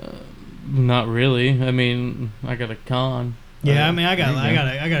 Not really. I mean, I got a con. Yeah, I mean, I got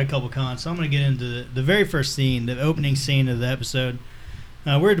There you go. a couple cons. So I'm gonna get into the very first scene, the opening scene of the episode.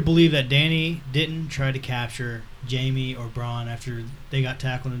 We're to believe that Danny didn't try to capture Jamie or Bronn after they got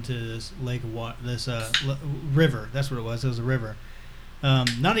tackled into this lake of water, this river. That's what it was. It was a river.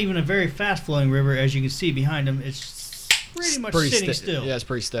 Not even a very fast-flowing river, as you can see behind him. It's pretty much sitting still. Yeah, it's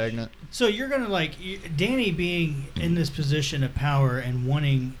pretty stagnant. So you're gonna Danny being in this position of power and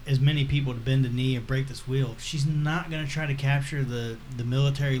wanting as many people to bend the knee and break this wheel. She's not gonna try to capture the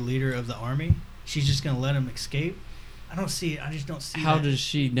military leader of the army. She's just gonna let him escape. I just don't see. How that. does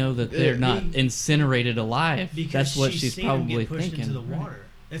she know that they're not incinerated alive? Because That's what she's seen him probably get pushed thinking. into the right? water.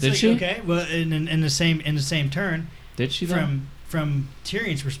 It's Did like, she? Okay, well, in the same turn, Did she though? from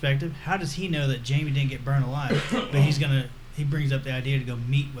Tyrion's perspective, how does he know that Jamie didn't get burned alive? But he brings up the idea to go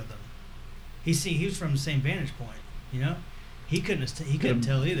meet with him. He was from the same vantage point, He couldn't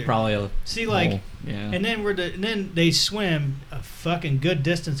tell either. Probably a See, like, hole. Yeah. and then they swim a fucking good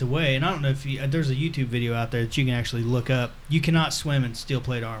distance away. And I don't know if there's a YouTube video out there that you can actually look up. You cannot swim in steel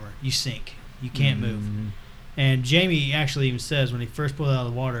plate armor. You sink. You can't move. And Jamie actually even says when he first pulled out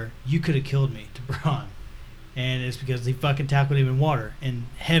of the water, "You could have killed me," to Bronn. And it's because he fucking tackled him in water in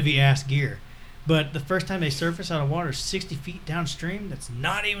heavy ass gear. But the first time they surface out of water 60 feet downstream, that's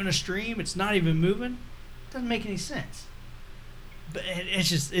not even a stream. It's not even moving. Doesn't make any sense. But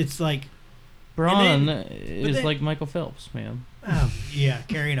it's like Bronn but is then- like Michael Phelps, man. Oh,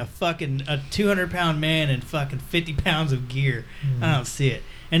 carrying a 200-pound man and fucking 50 pounds of gear. I don't see it.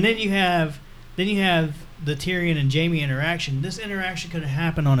 And then you have the Tyrion and Jaime interaction. This interaction could have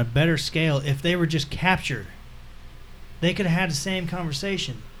happened on a better scale if they were just captured. They could have had the same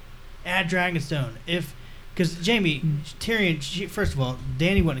conversation at Dragonstone. Because Tyrion, first of all,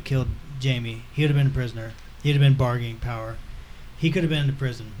 Dany wouldn't have killed Jaime. He would have been a prisoner. He'd have been bargaining power. He could have been in the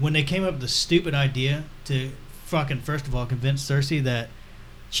prison. When they came up with the stupid idea to fucking, first of all, convince Cersei that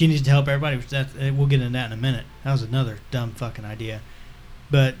she needs to help everybody, which we'll get into that in a minute. That was another dumb fucking idea.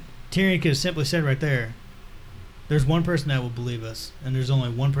 But Tyrion could have simply said right there, there's one person that will believe us, and there's only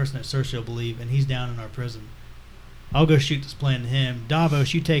one person that Cersei will believe, and he's down in our prison. I'll go shoot this plan to him.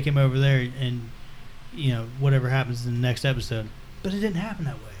 Davos, you take him over there, and, whatever happens in the next episode. But it didn't happen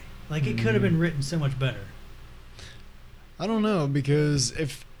that way. Like, it could have been written so much better. I don't know, because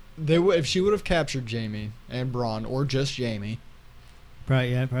if she would have captured Jaime and Bronn, or just Jaime,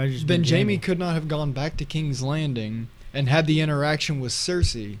 probably just then Jaime could not have gone back to King's Landing and had the interaction with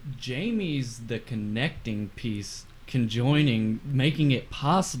Cersei. Jaime's the connecting piece, conjoining, making it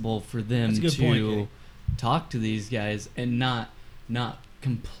possible for them to talk to these guys and not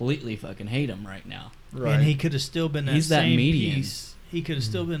completely fucking hate them right now. Right. And he could have still been that same median piece. He could have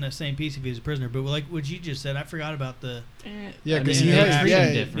still been that same piece if he was a prisoner. But like what you just said, I forgot about the... because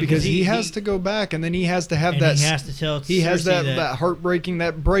he has to go back, and then he has to have that... he has to tell He Cersei has that heartbreaking,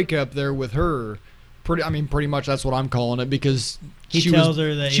 that breakup there with her. Pretty much that's what I'm calling it, because he tells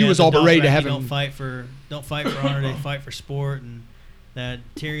her that she was all but ready to have him. Don't fight for honor, they fight for sport, and that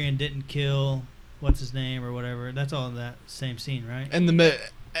Tyrion didn't kill what's his name or whatever. That's all in that same scene, right? And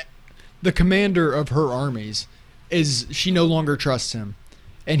the commander of her armies she no longer trusts him,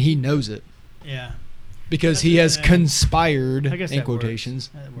 and he knows it. Yeah. Because he has conspired, in quotations,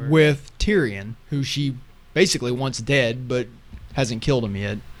 works. with Tyrion, who she basically wants dead, but hasn't killed him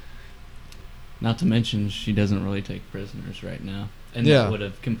yet. Not to mention, she doesn't really take prisoners right now, and that would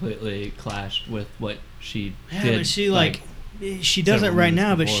have completely clashed with what she did. But she doesn't right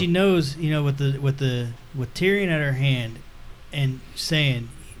now, but she knows, with Tyrion at her hand, and saying,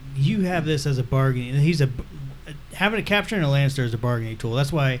 "You have this as a bargaining." Having a capturing a Lannister is a bargaining tool.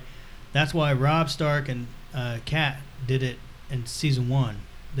 That's why Robb Stark and Kat did it in season 1.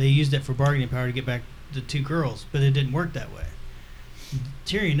 They used it for bargaining power to get back the 2 girls, but it didn't work that way.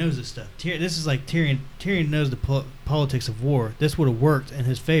 Tyrion knows this stuff. This is like Tyrion knows the politics of war. This would have worked in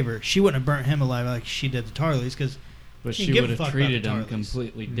his favor. She wouldn't have burnt him alive like she did the Tarleys, because she would have treated them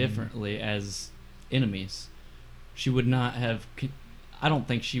completely differently as enemies. She would not have. I don't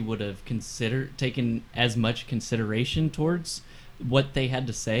think she would have taken as much consideration towards what they had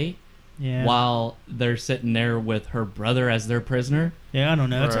to say. Yeah. While they're sitting there with her brother as their prisoner. Yeah, I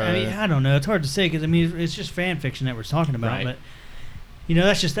don't know. I don't know. It's hard to say, because it's just fan fiction that we're talking about. Right. But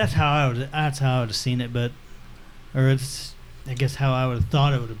that's how I would have seen it. But it's I guess how I would have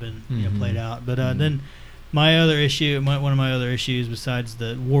thought it would have been played out. But then one of my other issues besides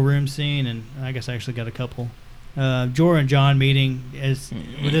the war room scene, and I guess I actually got a couple. Jorah and Jon meeting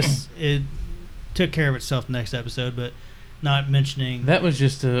it took care of itself next episode, but not mentioning that was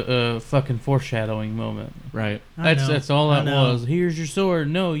just a fucking foreshadowing moment, right? That's all that was. Here's your sword.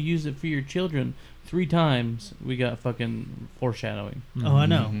 No, use it for your children. 3 times we got fucking foreshadowing. Oh, I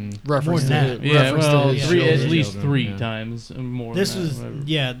know. Reference more than that. Yeah, well, at least children, 3 times more. This than was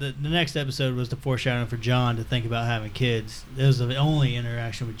that, the next episode was the foreshadowing for Jon to think about having kids. It was the only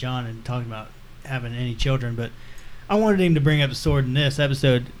interaction with Jon and talking about having any children, but I wanted him to bring up the sword in this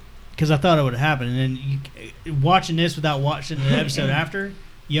episode because I thought it would have happened. And then watching this without watching the episode after,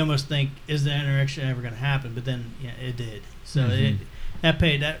 you almost think, is the interaction ever going to happen? But then it did. So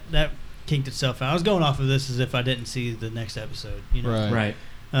that kinked itself out. I was going off of this as if I didn't see the next episode. Right.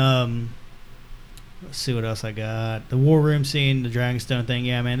 Let's see what else I got. The war room scene, the Dragonstone thing.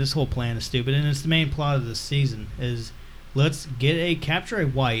 Yeah, man, this whole plan is stupid, and it's the main plot of this season. Is let's capture a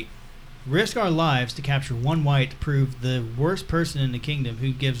white. Risk our lives to capture one white to prove the worst person in the kingdom,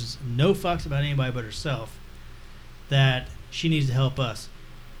 who gives no fucks about anybody but herself, that she needs to help us.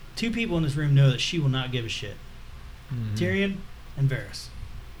 2 people in this room know that she will not give a shit. Tyrion and Varys.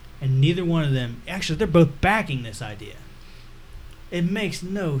 And neither one of them... Actually, they're both backing this idea. It makes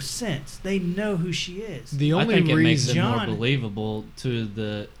no sense. They know who she is. The only I think it makes it Jon, more believable to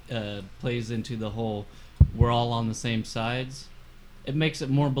the... plays into the whole we're all on the same sides. It makes it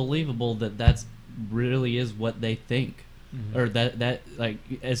more believable that's really is what they think, or that like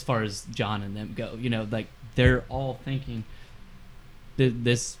as far as Jon and them go, like they're all thinking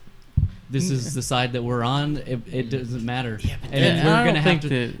this is the side that we're on. It doesn't matter, yeah, but and we're gonna have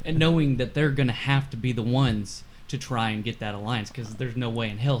to, and knowing that they're gonna have to be the ones to try and get that alliance, because there's no way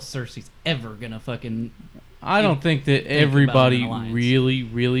in hell Cersei's ever gonna fucking. I don't think that think about everybody an alliance.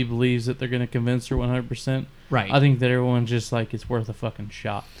 really believes that they're going to convince her 100%. Right. I think that everyone's just like, it's worth a fucking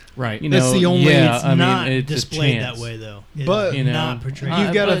shot. Right. You That's know, the only- yeah, It's I not mean, it's a displayed that chance. way, though. It's But- You know, not portrayed.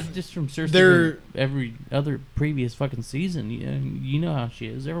 You've gotta- but just from Cersei, they're- from every other previous fucking season, you know how she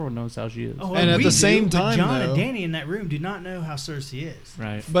is. Everyone knows how she is. Oh, And at we the do, same but time, John though- and Danny in that room do not know how Cersei is.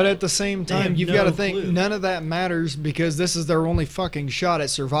 Right. But at the same They time, have you've no got to think clue. none of that matters because this is their only fucking shot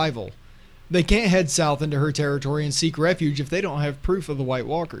at survival. They can't head south into her territory and seek refuge if they don't have proof of the White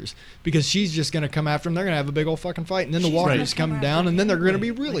Walkers, because she's just going to come after them. They're going to have a big old fucking fight, and then the She's Walkers gonna come come down, after and then they're going to be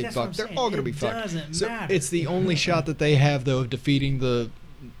anyway. really Like, that's what fucked. I'm They're all going to saying. be It fucked. doesn't So matter. it's the only shot that they have, though, of defeating the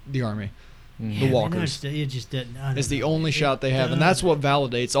army. Yeah, The I Walkers. know, it just didn't. I don't It's the know. only It shot they have, and that's doesn't. what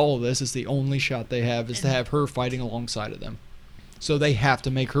validates all of this. It's the only shot they have is to have her fighting alongside of them. So they have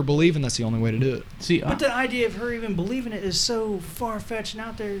to make her believe, and that's the only way to do it. See, But the idea of her even believing it is so far fetched and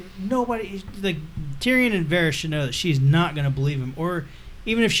out there. Nobody, like Tyrion and Varys, should know that she's not going to believe him, or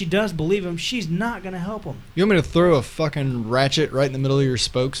even if she does believe him, she's not going to help him. You want me to throw a fucking ratchet right in the middle of your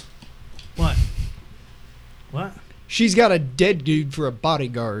spokes? What? What? She's got a dead dude for a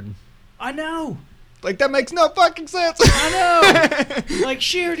bodyguard. I know. Like, that makes no fucking sense. I know. Like,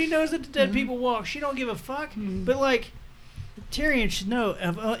 she already knows that the dead people walk. She don't give a fuck. Mm-hmm. But like, Tyrion should know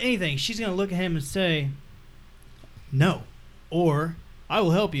of anything. She's gonna look at him and say, "No," or "I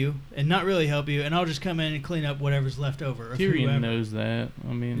will help you," and not really help you, and I'll just come in and clean up whatever's left over. Of Tyrion whoever. knows that.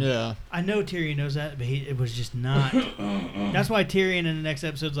 I mean, Yeah. I know Tyrion knows that, but it was just not. That's why Tyrion in the next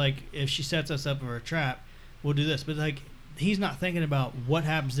episode's like, if she sets us up for a trap, we'll do this. But like, he's not thinking about what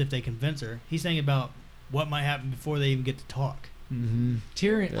happens if they convince her. He's thinking about what might happen before they even get to talk. Mm-hmm.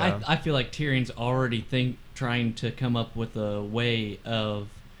 Tyrion, Yeah. I feel like Tyrion's already trying to come up with a way of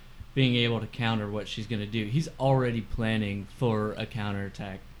being able to counter what she's going to do. He's already planning for a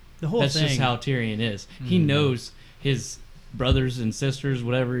counterattack. The whole That's thing. just how Tyrion is. He knows his brothers and sisters,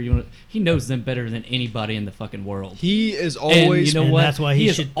 whatever you want. He knows them better than anybody in the fucking world. He is And always. you know And what? that's why he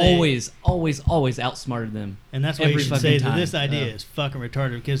has should think. always outsmarted them. And that's why you every should fucking say that time. this idea Yeah. is fucking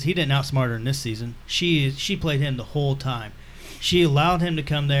retarded, because he didn't outsmart her in this season. She played him the whole time. She allowed him to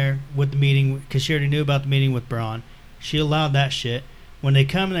come there with the meeting because she already knew about the meeting with Bronn. She allowed that shit. When they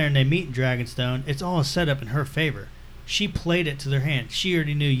come there and they meet in Dragonstone, it's all set up in her favor. She played it to their hand. She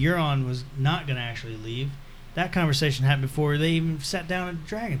already knew Euron was not going to actually leave. That conversation happened before they even sat down at the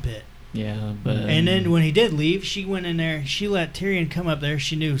Dragon Pit. Yeah, but And then when he did leave, she went in there. She let Tyrion come up there.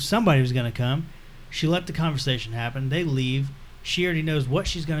 She knew somebody was going to come. She let the conversation happen. They leave. She already knows what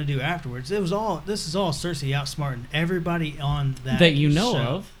she's going to do afterwards. This is all Cersei outsmarting everybody on that you know show.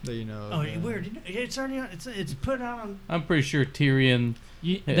 of. That you know. Oh, yeah. weird. It's already on. It's put out on. I'm pretty sure Tyrion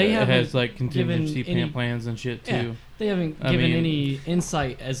They haven't has like contingency given any- plans and shit too. Yeah, they haven't I given mean- any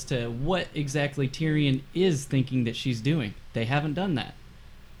insight as to what exactly Tyrion is thinking that she's doing. They haven't done that.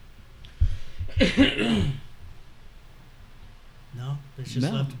 No, it's just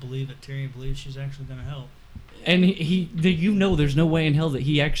No. left to believe that Tyrion believes she's actually going to help. And you know, there's no way in hell that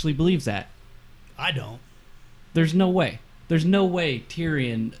he actually believes that. I don't. There's no way. There's no way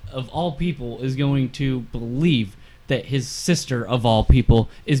Tyrion, of all people, is going to believe that his sister, of all people,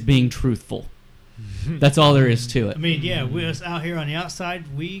 is being truthful. That's all there is to I it. mean, yeah, we us out here on the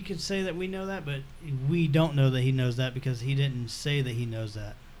outside, we could say that we know that, but we don't know that he knows that because he didn't say that he knows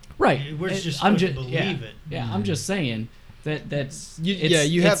that. Right. We're just I'm supposed to ju- yeah. believe it. Yeah, I'm just saying that's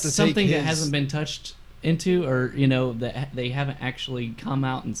You have to take something that his- hasn't been touched into, or that they haven't actually come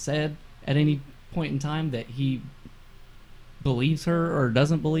out and said at any point in time that he believes her or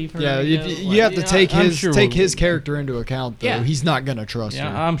doesn't believe her. Yeah, you you have to yeah, take I'm his sure take we'll- his character into account. Though Yeah. he's not gonna trust Yeah,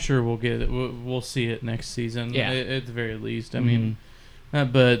 her. I'm sure we'll get it. We'll see it next season. Yeah. At the very least. I Mhm. mean,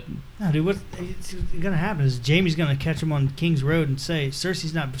 but No, dude, what's going to happen is Jaime's going to catch him on King's Road and say,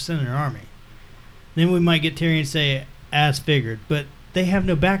 Cersei's not sending her army. Then we might get Tyrion say, as figured. But they have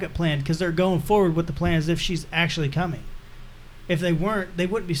no backup plan because they're going forward with the plan as if she's actually coming. If they weren't, they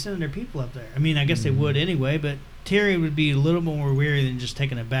wouldn't be sending their people up there. I mean, I guess they would anyway, but Tyrion would be a little more weary than just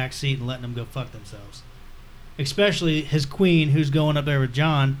taking a back seat and letting them go fuck themselves. Especially his queen, who's going up there with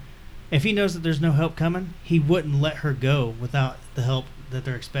Jon. If he knows that there's no help coming, he wouldn't let her go without the help that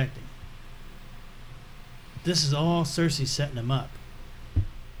they're expecting. This is all Cersei setting him up.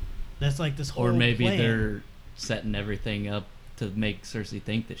 That's like this whole or maybe plan. they're setting everything up to make Cersei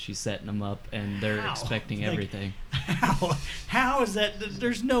think that she's setting them up, and they're How? expecting Like- everything. How is that?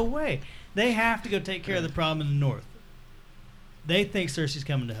 There's no way. They have to go take care of the problem in the north. They think Cersei's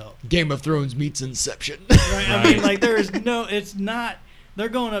coming to help. Game of Thrones meets Inception. Right? I mean, Right. like, there is no, it's not, they're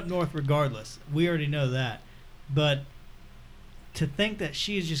going up north regardless. We already know that. But to think that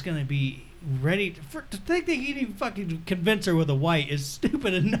she is just going to be ready to think that he can even fucking convince her with a white is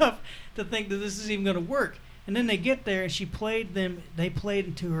stupid enough to think that this is even going to work. And then they get there and she played them. They played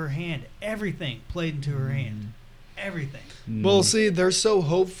into her hand. Everything played into her hand. Everything. Well, see, they're so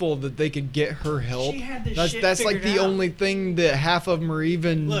hopeful that they could get her help. She had this That's shit like figured the out. only thing that half of them are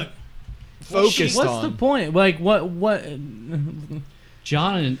even Look, focused What's on. the point? Like, what?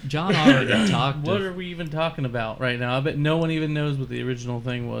 John already talked. What are we even talking about right now? I bet no one even knows what the original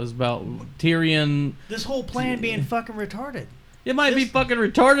thing was about Tyrion. this whole plan being fucking retarded. It might be fucking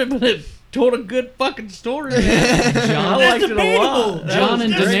retarded, but it told a good fucking story. Man. I liked it a lot. John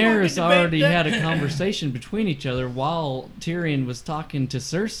and That's Daenerys fucking already debate. had a conversation between each other while Tyrion was talking to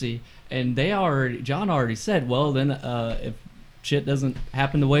Cersei, and John already said, well, then if shit doesn't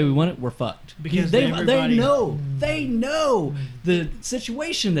happen the way we want it, we're fucked. Because they everybody- know the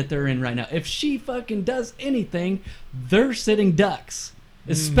situation that they're in right now. If she fucking does anything, they're sitting ducks.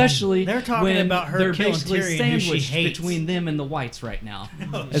 Especially They're talking when about her they're killing basically Tyrion, who she sandwiched hates. between them and the whites right now,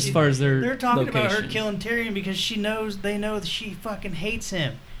 No, as far as their They're talking about her location. killing Tyrion because they know that she fucking hates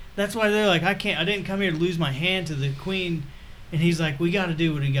him. That's why they're like, I didn't come here to lose my hand to the queen. And he's like, we got to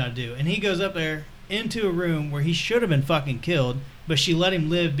do what we got to do. And he goes up there into a room where he should have been fucking killed, but she let him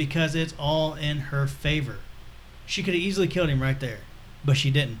live because it's all in her favor. She could have easily killed him right there, but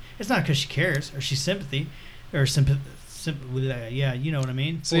she didn't. It's not because she cares or she's sympathy or yeah, you know what I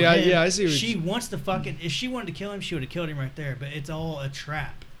mean. See, For him, yeah, I see what she wants to fucking. If she wanted to kill him, she would have killed him right there. But it's all a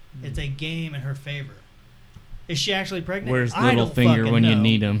trap. It's a game in her favor. Is she actually pregnant? Where's I don't Littlefinger fucking when you know.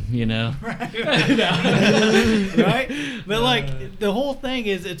 need him? You know. Right? But like the whole thing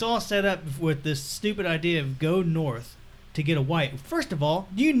is, it's all set up with this stupid idea of go north to get a white. First of all,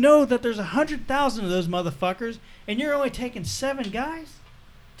 do you know that there's 100,000 of those motherfuckers, and you're only taking 7 guys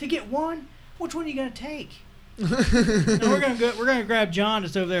to get one? Which one are you gonna take? And we're gonna grab John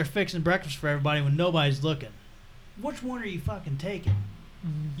that's over there fixing breakfast for everybody when nobody's looking. Which one are you fucking taking?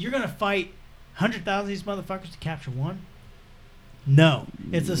 You're gonna fight 100,000 of these motherfuckers to capture one? No,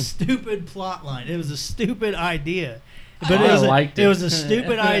 it's a stupid plot line. It was a stupid idea, but I liked it. It was a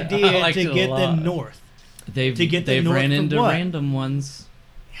stupid I idea liked to it a get them lot. north. They've To get them north ran for into what? random ones.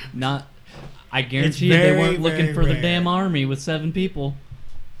 Not, I guarantee you, very, they weren't looking very for the rare. damn army with 7 people.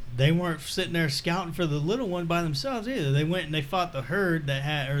 They weren't sitting there scouting for the little one by themselves either. They went and they fought the herd that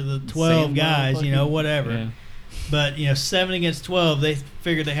had, or the 12 Same guys, you know, motherfucking- whatever. Yeah. But 7 against 12, they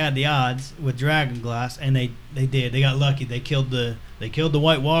figured they had the odds with Dragon Glass, and they did. They got lucky. They killed the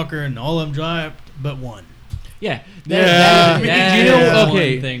White Walker, and all of them dropped but one. Yeah, Yeah. that You know, is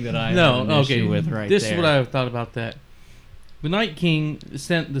okay. one thing that I No, have an okay. issue with right this there. is what I thought about that. The Night King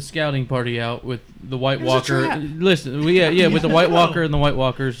sent the scouting party out with the White It was a Walker. trap. Listen, with the White No. Walker and the White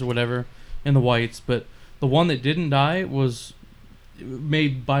Walkers or whatever, and the Whites. But the one that didn't die was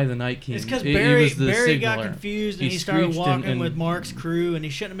made by the Night King. It's because He Barry was the got signaler. confused and He he started screeched walking and- with Mark's crew, and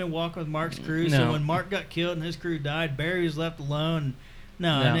he shouldn't have been walking with Mark's crew. No. So when Mark got killed and his crew died, Barry was left alone.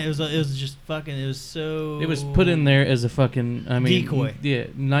 No, No. and it was just fucking. It was so. It was put in there as a fucking. I mean, Decoy. Yeah,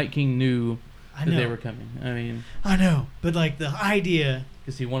 Night King knew I that know. they were coming. I mean, I know, but like the idea,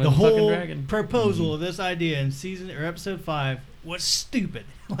 because he wanted the the fucking whole dragon. proposal of this idea in season or episode 5 was stupid.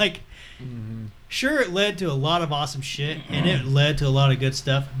 Like, sure, it led to a lot of awesome shit, and it led to a lot of good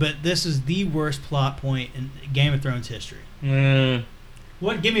stuff. But this is the worst plot point in Game of Thrones history.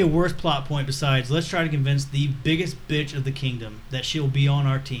 What? Give me a worse plot point besides let's try to convince the biggest bitch of the kingdom that she'll be on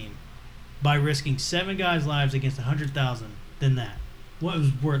our team by risking 7 guys' lives against 100,000 than that. What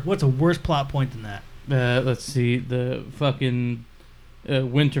was worse? What's a worse plot point than that? Let's see, the fucking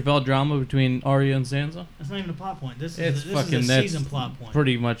Winterfell drama between Arya and Sansa. That's not even a plot point. This It's is this fucking is a that's season plot point.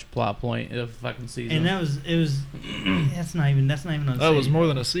 Pretty much plot point of fucking season. And it was that's not even on That was season. more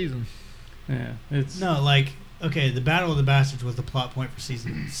than a season. yeah, it's No, like, okay, the Battle of the Bastards was the plot point for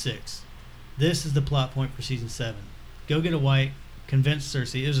season 6. This is the plot point for season 7. Go get a white, convince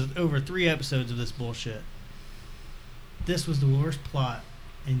Cersei. It was over 3 episodes of this bullshit. This was the worst plot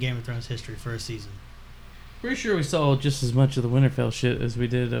in Game of Thrones history for a season. pretty sure we saw just as much of the Winterfell shit as we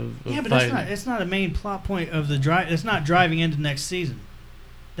did of Yeah, but fighting. it's not a main plot point of the drive. It's not driving into next season.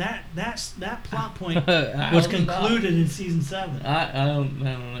 That plot point I was don't know. concluded in season 7. I don't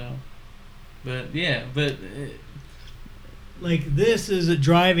know, but yeah, but Like, this is a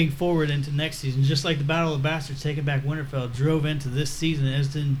driving forward into next season, just like the Battle of the Bastards taking back Winterfell drove into this season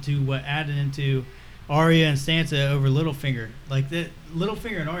as into what added into Arya and Sansa over Littlefinger. Like, the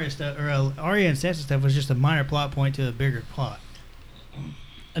Littlefinger and Arya stuff, or Arya and Sansa stuff was just a minor plot point to a bigger plot.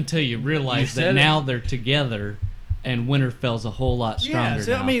 Until you realize You that said now they're together and Winterfell's a whole lot stronger. Yeah,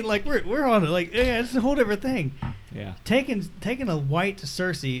 so now. I mean, like we're on it. Like, yeah, it's a whole different thing. yeah. Taking a white to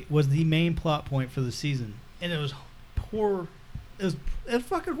Cersei was the main plot point for the season, and it was poor. It was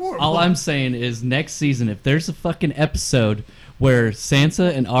fucking horrible. All I'm saying is next season, if there's a fucking episode where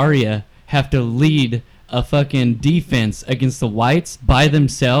Sansa and Arya have to lead a fucking defense against the whites by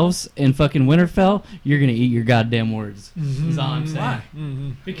themselves in fucking Winterfell, you're gonna eat your goddamn words. Is all I'm saying. Why?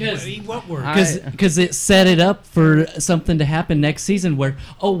 Because What word? Because it set it up for something to happen next season where,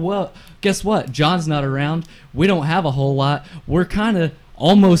 oh, well, guess what? John's not around. We don't have a whole lot. We're kind of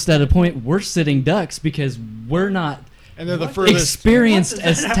almost at a point we're sitting ducks because we're not And they're the What? furthest. experienced what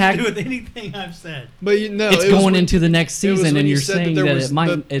as does that have to do tag. with anything I've said? But no, It's it was going when- into the next it was season, when and you you're said that saying there that was it might.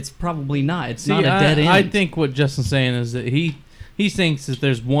 the- It's probably not. It's See, not a dead end. I think what Justin's saying is that he thinks that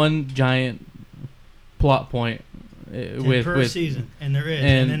there's one giant plot point with per season, and there is,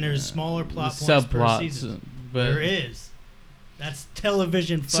 and then there's smaller plot points per subplots, season. but There is. That's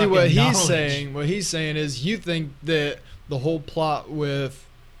television. See Fucking what he's knowledge. saying. What he's saying is, you think that the whole plot with,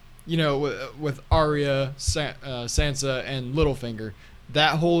 with Arya, Sansa, and Littlefinger,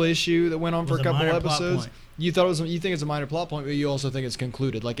 that whole issue that went on for Was a couple minor plot episodes, point. you think it's a minor plot point, but you also think it's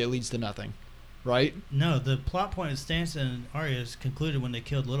concluded, like it leads to nothing, right? No, the plot point of Sansa and Arya is concluded when they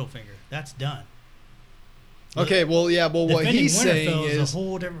killed Littlefinger. That's done. Okay, well, yeah, well, what Defending he's saying Winterfell is, a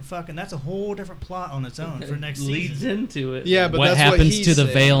whole different fucking. That's a whole different plot on its own for next leads season. into it. yeah, but what that's happens what he's to the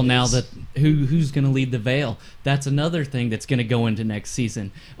saying veil now is- that who's going to lead the veil? That's another thing that's going to go into next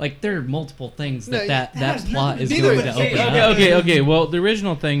season. Like there are multiple things No, that has plot nothing is to do going with to it. open Okay, up. okay. Well, the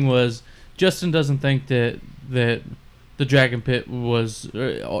original thing was Justin doesn't think that the Dragon Pit was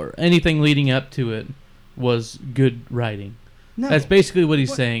or anything leading up to it was good writing. No, That's basically what he's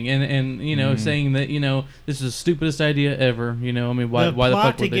What? saying, and saying that this is the stupidest idea ever. I mean, why the the plot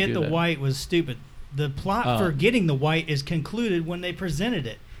fuck to would they get do the that? white was stupid. The plot Oh. for getting the white is concluded when they presented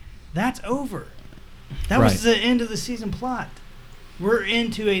it. That's over. That Right. was the end of the season plot. We're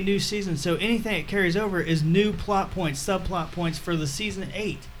into a new season, so anything that carries over is new plot points, subplot points for the season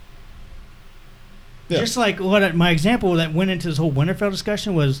 8. Yeah. Just like my example that went into this whole Winterfell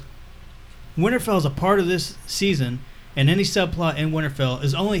discussion was, Winterfell is a part of this season, and any subplot in Winterfell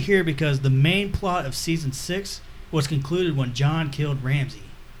is only here because the main plot of season 6 was concluded when Jon killed Ramsay.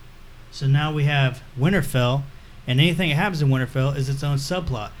 So now we have Winterfell, and anything that happens in Winterfell is its own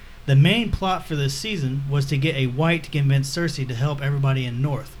subplot. The main plot for this season was to get a white to convince Cersei to help everybody in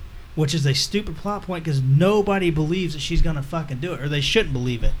North, which is a stupid plot point because nobody believes that she's gonna fucking do it, or they shouldn't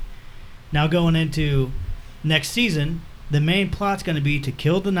believe it. Now going into next season, the main plot's going to be to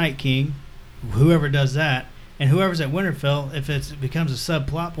kill the Night King, whoever does that, and whoever's at Winterfell, if it becomes a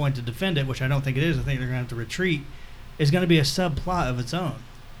subplot point to defend it, which I don't think it is, I think they're going to have to retreat, is going to be a subplot of its own.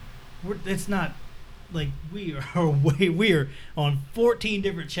 It's not like we are on 14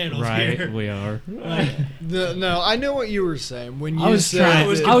 different channels Right, here. we are. No, I know what you were saying when you I was said trying.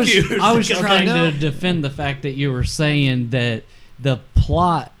 was that- I was confused. trying I know. to defend the fact that you were saying that the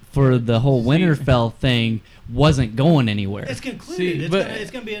plot for the whole Winterfell thing wasn't going anywhere. It's concluded. See, it's but- going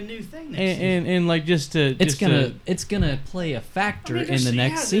to be a new thing next season. And like just to It's just gonna play a factor in there's- the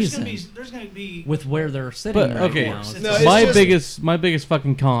next season There's going to be with where they're sitting But right okay, now. It's No, it's my just- biggest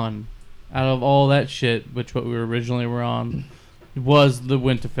fucking con out of all that shit, which what we originally were on, was the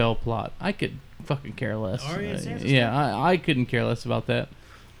Winterfell plot. I could fucking care less. Arya and Sansa Yeah, I couldn't care less about that.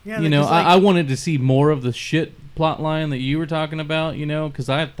 Yeah, You know, because, like, I wanted to see more of the shit plot line that you were talking about. Because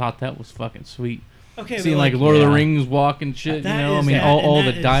I thought that was fucking sweet. okay, Seeing but like Lord of Yeah. the Rings walk and shit. That I is mean, that, all and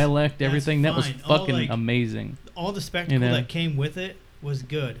the that is- dialect, that's everything. That was fine. All, fucking like, amazing. all the spectacle know? that came with it was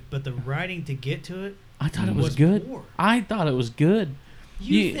good, but the writing to get to it I thought it was was good. poor. I thought it was good.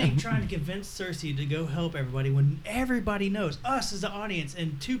 You Yeah. think trying to convince Cersei to go help everybody when everybody knows, us as the audience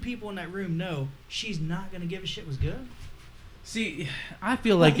and 2 people in that room know she's not going to give a shit was good? See, I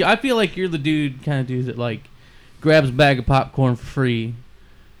feel like you're the kind of dude that like grabs a bag of popcorn for free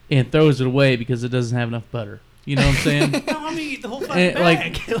and throws it away because it doesn't have enough butter. You know what I'm saying? No, I'm going to eat the whole fucking And,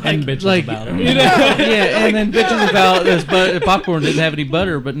 like- bag. and bitches like, about it. yeah, and then bitches about this, but popcorn didn't have any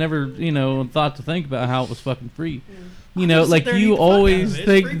butter, but never thought to think about how it was fucking free. I'm gonna sit Like there and eat you the fuck out of always it. It's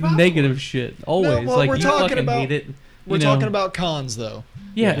think free popcorn. negative shit. Always, well, like we're you talking fucking about- hate it. We're you talking know. about cons, though.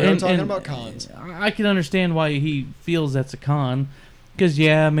 Yeah, We're and, talking and about cons. I can understand why he feels that's a con, because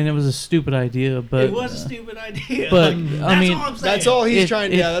I mean it was a stupid idea, but it was a stupid idea. but, Like, I that's mean, all I'm saying. That's all he's If-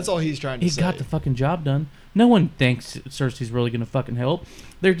 trying. if Yeah, that's all he's trying to he say. got the fucking job done. No one thinks Cersei's really gonna fucking help.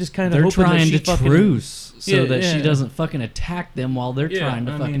 They're just kind of They're hoping that trying she to fucking, truce so Yeah, that she yeah. doesn't fucking attack them while they're Yeah, trying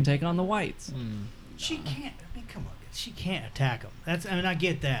to I fucking mean- take on the whites. She can't. I mean, come on, she can't attack him. I mean, I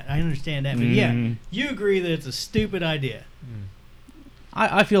get that. I understand that. But yeah, you agree that it's a stupid idea.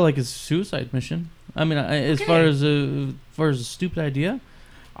 I feel like it's a suicide mission. I mean, as far as a stupid idea,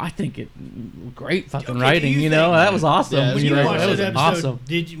 I think it great fucking writing. You know, that was awesome. Yeah, When you that watched was that episode,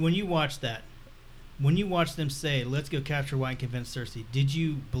 awesome. when you watched that, when you watched them say, "Let's go capture White and convince Cersei," did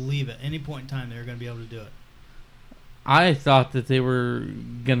you believe at any point in time they were going to be able to do it? I thought that they were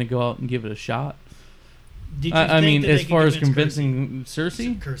gonna go out and give it a shot. Did you I think mean, that they as could far as convince convincing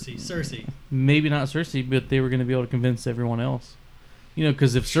Cersei, Cersei. maybe not Cersei, but they were gonna be able to convince everyone else. You know,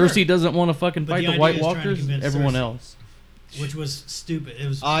 because if Sure. Cersei doesn't want to fucking But fight the the idea White is trying to Walkers, convince everyone Cersei. else. Which was stupid. It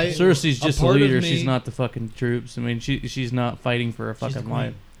was. Cersei's A just a part of leader. me- She's not the fucking troops. I mean, she's not fighting for a She's the fucking queen.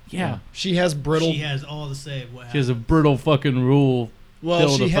 life. Yeah. She has brittle. She has all the say of what She has a happens. brittle fucking rule. Well,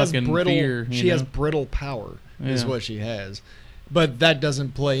 filled she with has fucking brittle. fear, you she has know? brittle power. Is Yeah. what she has, but that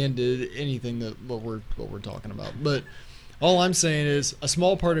doesn't play into anything that what we're talking about. But all I'm saying is, a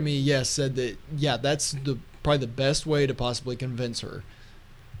small part of me, yes, said that that's probably the best way to possibly convince her.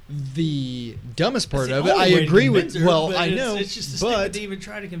 The dumbest part That's of the it, I only way to agree with. convince her, Well, but I know, It's just but stupid to even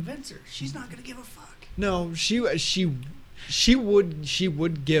try to convince her. She's not going to give a fuck. no, she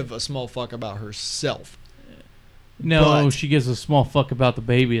would give a small fuck about herself. No, But- she gives a small fuck about the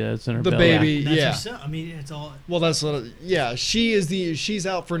baby that's in her The belly. baby, That's yeah. herself. I mean, it's all. Well, that's what. Yeah, she's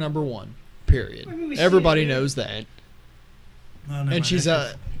out for number one. Period. I mean, we see Everybody it, yeah. knows that. Well, never mind, And she's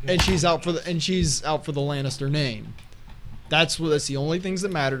that's out for the Lannister name. That's the only things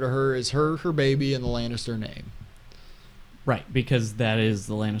that matter to her is her baby and the Lannister name. Right, because that is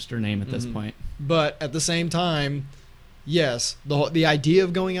the Lannister name at this Mhm. point. But at the same time, yes, the idea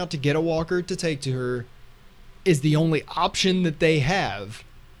of going out to get a walker to take to her is the only option that they have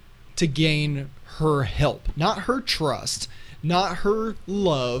to gain her help, not her trust, not her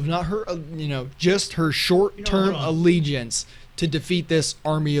love, not her just her short-term hold on. allegiance to defeat this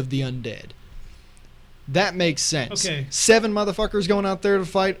army of the undead. That makes sense. Okay. 7 motherfuckers going out there to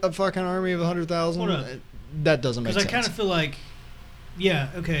fight a fucking army of 100,000. Hold up. That doesn't make Because sense. I kind of feel like, yeah,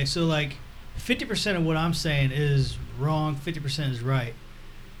 okay, so like 50% of what I'm saying is wrong, 50% is right.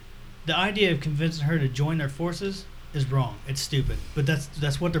 The idea of convincing her to join their forces is wrong. It's stupid. But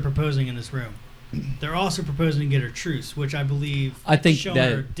that's what they're proposing in this room. They're also proposing to get her truce, which I believe I think Shoner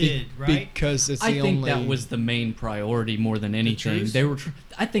that- did, right? Because it's I the think only. that was the main priority more than anything. truce? They were.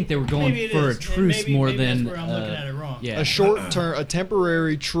 I think they were going Maybe it for is, a and truce more maybe than. that's where I'm looking at it wrong. Yeah. a short-term, a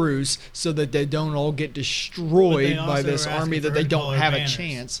temporary truce, so that they don't all get But destroyed they by also this are army asking that for they her to call don't her have a banners.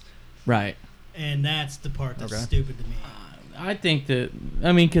 chance. Right. And that's the part that's Okay. stupid to me. I think that,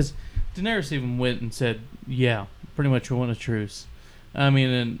 I mean, because Daenerys even went and said, yeah, pretty much we want a truce. I mean,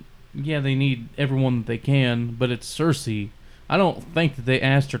 and yeah, they need everyone that they can, but it's Cersei. I don't think that they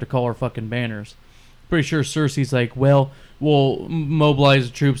asked her to call her fucking banners. Pretty sure Cersei's like, well, we'll mobilize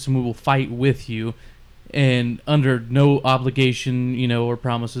the troops and we will fight with you, and under no obligation, or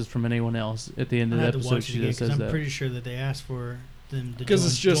promises from anyone else. At the end I of the had to episode, watch it she again just because says I'm that. pretty sure that they asked for them to 'Cause join,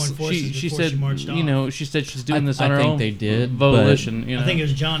 it's just- join forces She before said, she marched off. she said she's doing this on I her think own they did, volition. I think it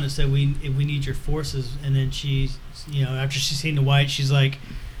was John that said we need your forces, and then she, after she's seen the white, she's like,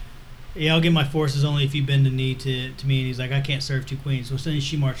 "Yeah, I'll give my forces only if you bend the knee to me." And he's like, "I can't serve 2 queens." So then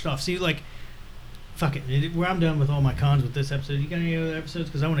she marched off. See, like, fuck it. Where I'm done with all my cons with this episode. You got any other episodes?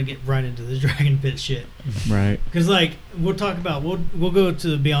 Because I want to get right into this Dragon Pit shit. Right. Because like we'll talk about we'll go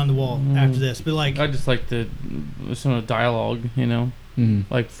to Beyond the Wall after this, but like. I just like some of the dialogue, Mm.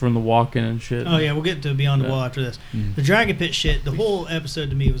 like from the walking and shit. Oh yeah, we'll get to Beyond the Yeah. Wall after this. Mm. The Dragon Pit shit, the whole episode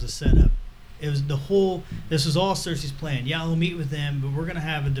to me was a setup. It was this was all Cersei's plan. Yeah, we'll meet with them, but we're going to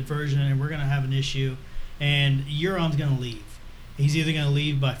have a diversion and we're going to have an issue, and Euron's going to leave. He's either going to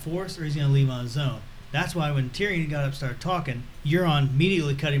leave by force or he's going to leave on his own. That's why when Tyrion got up and started talking, Euron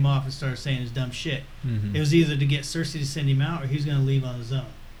immediately cut him off and started saying his dumb shit. Mm-hmm. It was either to get Cersei to send him out or he was going to leave on his own.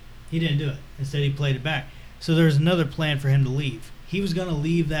 He didn't do it. Instead, he played it back. So there was another plan for him to leave. He was going to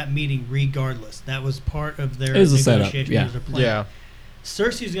leave that meeting regardless. That was part of their It was a setup, negotiation. yeah. It was their plan. Yeah.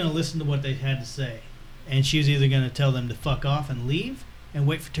 Cersei was going to listen to what they had to say, and she was either going to tell them to fuck off and leave and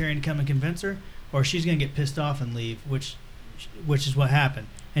wait for Tyrion to come and convince her, or she's going to get pissed off and leave, which is what happened.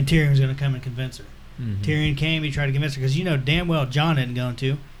 And Tyrion was going to come and convince her. Mm-hmm. Tyrion came, he tried to convince her, because damn well Jon hadn't going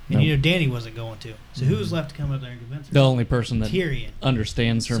to, and Nope. Dany wasn't going to. So who was left to come up there and convince her? The only person that Tyrion.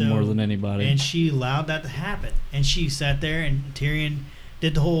 understands her So- more than anybody. And she allowed that to happen. And she sat there, and Tyrion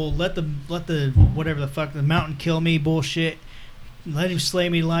did the whole let the whatever the fuck, the mountain kill me bullshit. Let him slay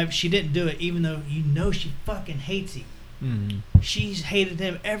me alive. She didn't do it, even though she fucking hates him. Mm-hmm. She's hated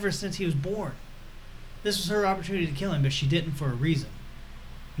him ever since he was born. This was her opportunity to kill him, but she didn't for a reason.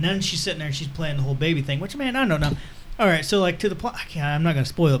 And then she's sitting there and she's playing the whole baby thing, which, man, I don't know. All right, so like to the plot, I'm not going to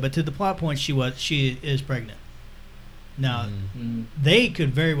spoil it, but to the plot point, she is pregnant. Now, they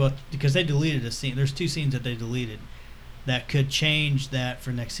could very well, because they deleted a scene. There's 2 scenes that they deleted that could change that for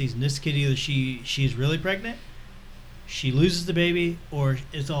next season. This could either she's really pregnant, she loses the baby, or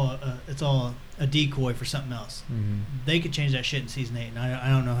it's all a decoy for something else. They could change that shit in season 8, and I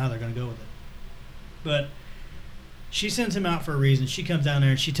don't know how they're going to go with it. But she sends him out for a reason. She comes down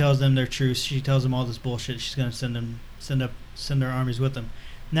there and she tells them their truth. She tells them all this bullshit. She's going to send their armies with them.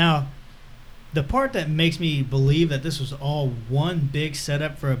 Now, the part that makes me believe that this was all one big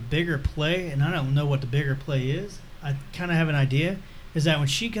setup for a bigger play, and I don't know what the bigger play is, I kind of have an idea, is that when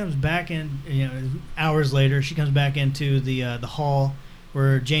she comes back in, hours later, she comes back into the hall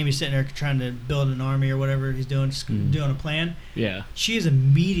where Jamie's sitting there trying to build an army or whatever he's doing, just doing a plan. Yeah. She is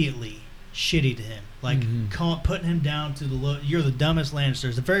immediately shitty to him, like putting him down to you're the dumbest Lannister.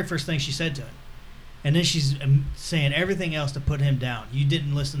 It's the very first thing she said to him. And then she's saying everything else to put him down. You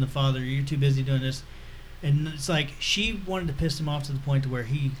didn't listen to father. You're too busy doing this. And it's like she wanted to piss him off to the point to where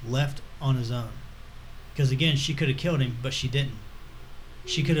he left on his own. Because again, she could have killed him, but she didn't.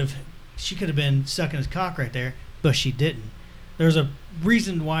 She could have been sucking his cock right there, but she didn't. There's a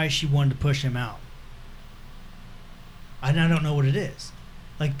reason why she wanted to push him out. I don't know what it is.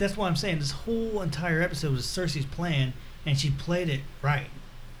 Like, that's why I'm saying this whole entire episode was Cersei's plan, and she played it right.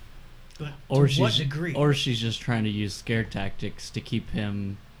 But to what degree? Or she's just trying to use scare tactics to keep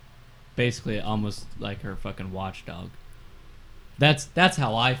him basically almost like her fucking watchdog. That's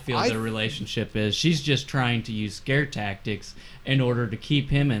how I feel their relationship is. She's just trying to use scare tactics in order to keep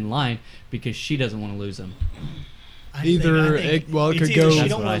him in line because she doesn't want to lose him. It could go. She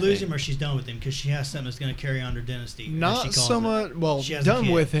don't want to lose him, or she's done with him because she has something that's going to carry on her dynasty. Not somewhat. Well, done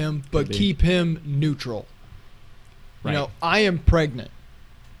with him, but keep him neutral. Right. I am pregnant,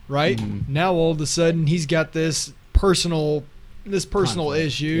 right? Now all of a sudden he's got this personal conflict.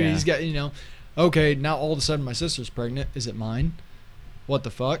 Issue. Yeah. He's got okay. Now all of a sudden my sister's pregnant. Is it mine? What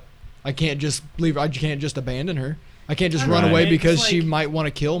the fuck? I can't just leave. I can't just abandon her. I can't just run away because she might want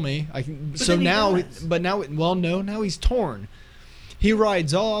to kill me. Now he's torn. He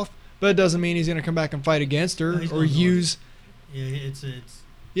rides off, but it doesn't mean he's going to come back and fight against her or use. Yeah, it's.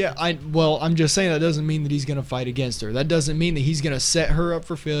 Yeah, I'm just saying that doesn't mean that he's going to fight against her. That doesn't mean that he's going to set her up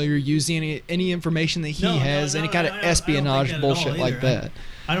for failure, use any information that he has, any kind of espionage bullshit like that.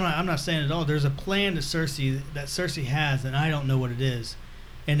 I'm not saying at all. There's a plan to Cersei that Cersei has, and I don't know what it is,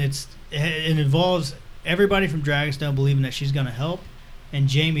 and it involves everybody from Dragonstone believing that she's going to help, and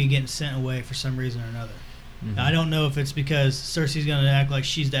Jamie getting sent away for some reason or another. Now, I don't know if it's because Cersei's going to act like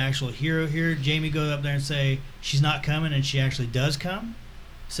she's the actual hero here. Jamie goes up there and say she's not coming, and she actually does come.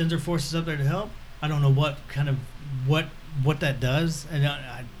 Sends her forces up there to help. I don't know what that does.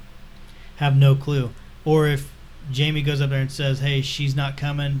 I have no clue. Or if Jamie goes up there and says, "Hey, she's not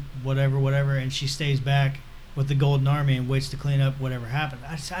coming," whatever, and she stays back with the Golden Army and waits to clean up whatever happened.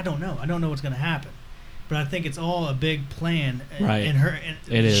 I don't know. I don't know what's going to happen. But I think it's all a big plan. Right. In her,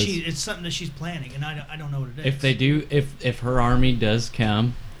 it is. It's something that she's planning, and I don't know what it is. If they do, if her army does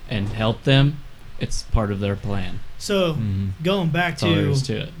come and help them, it's part of their plan. So going back to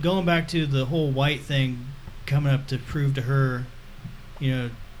the whole White thing coming up to prove to her,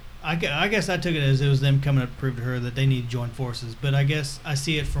 I guess I took it as it was them coming up to prove to her that they need to join forces. But I guess I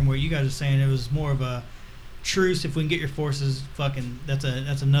see it from where you guys are saying it was more of a truce. If we can get your forces,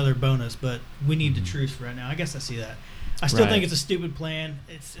 that's another bonus. But we need the truce for right now. I guess I see that. I still think it's a stupid plan.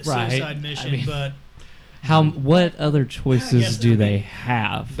 It's a suicide mission, but. What other choices do they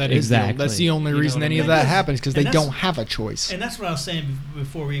have? That's the only reason any of that happens, because they don't have a choice. And that's what I was saying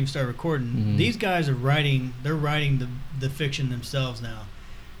before we even started recording. These guys are writing the fiction themselves now.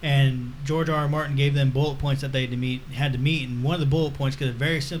 And George R. R. Martin gave them bullet points that they had to meet, and one of the bullet points could have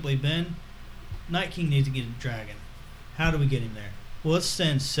very simply been, Night King needs to get a dragon. How do we get him there? Well, let's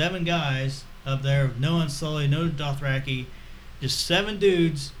send 7 guys up there, no Unsullied, no Dothraki, just 7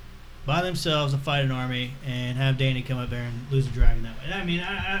 dudes by themselves to fight an army and have Dany come up there and lose a dragon that way. I mean,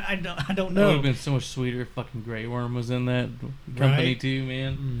 I don't know. It would have been so much sweeter if fucking Grey Worm was in that company too,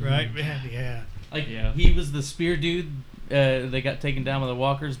 man. Right? Yeah. He was the spear dude. They got taken down by the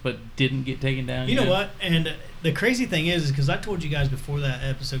walkers, but didn't get taken down. You know what? And the crazy thing is because I told you guys before that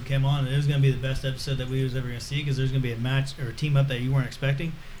episode came on, that it was going to be the best episode that we was ever going to see, because there's going to be a match or a team up that you weren't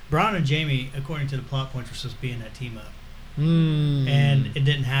expecting. Bronn and Jaime, according to the plot points, were supposed to be in that team up. And it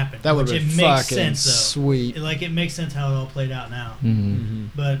didn't happen. That would be fucking sweet. It makes sense how it all played out now.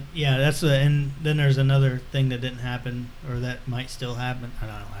 But yeah, and then there's another thing that didn't happen, or that might still happen. I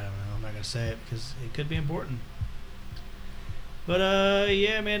don't know. I'm not gonna say it because it could be important. But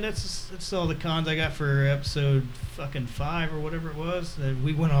yeah, man, that's all the cons I got for episode fucking 5 or whatever it was.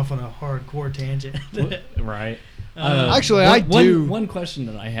 We went off on a hardcore tangent. Right. Actually, I do. One question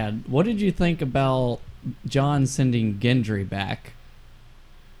that I had. What did you think about John sending Gendry back?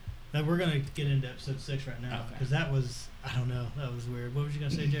 Now we're gonna get into episode 6 right now Okay. because that was, I don't know, that was weird. What was you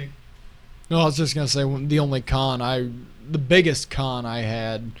gonna say, Jake? No, I was just gonna say the biggest con I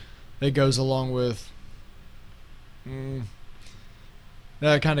had that goes along with.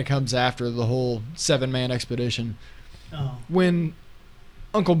 That kind of comes after the whole 7-man expedition. Oh, When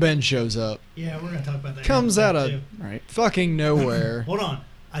Uncle Ben shows up, yeah, we're gonna talk about that. Comes in out episode of- 2. Right. fucking nowhere. Hold on,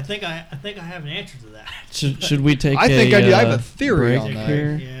 I think I have an answer to that. Should we take? I think I do. I have a a theory break on that.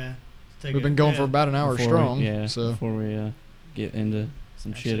 here? Yeah, We've been going for about an hour strong. Before we get into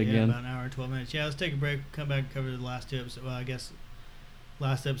some shit Actually, yeah, again. about an hour and 12 minutes. Yeah, let's take a break. Come back and cover the last 2 episodes. Well, I guess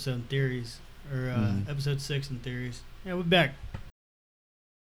last episode in theories or episode 6 in theories. Yeah, we're back.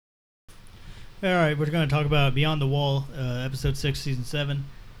 All right, we're going to talk about Beyond the Wall, episode 6, season 7.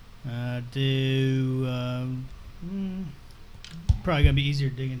 Probably going to be easier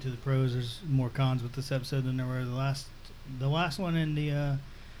to dig into the pros. There's more cons with this episode than there were the last one and the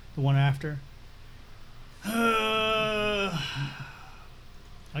one after.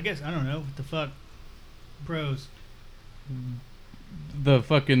 I guess, I don't know. What the fuck? Pros. The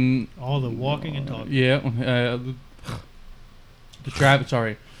fucking All the walking and talking. yeah. The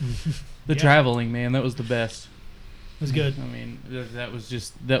traveling, Yeah. traveling, man, that was the best. It was good. I mean,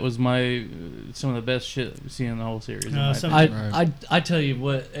 that was my some of the best shit I've seen in the whole series. in my some- opinion. I tell you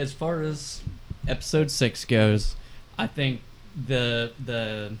what, as far as episode 6 goes, I think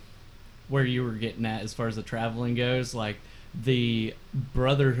the where you were getting at as far as the traveling goes, like the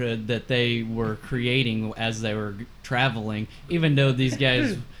brotherhood that they were creating as they were traveling, even though these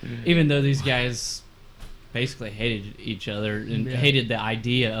guys basically hated each other and hated the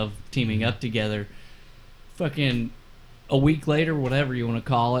idea of teaming up together, fucking a week later, whatever you want to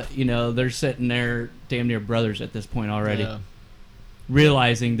call it, they're sitting there damn near brothers at this point already,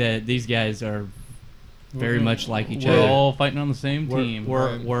 realizing that these guys are very much like each We're other. all fighting on the same team.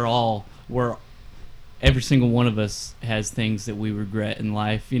 We're every single one of us has things that we regret in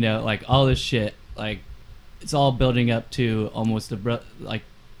life, like all this shit, like it's all building up to almost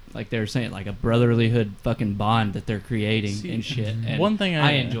like they were saying, like a brotherlyhood fucking bond that they're creating and shit. And one thing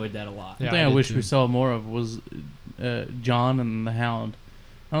I enjoyed that a lot. One Yeah, thing I I did wish too. we saw more of was John and the Hound.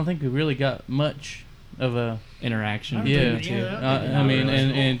 I don't think we really got much of a Interaction. Yeah. between the two. I mean,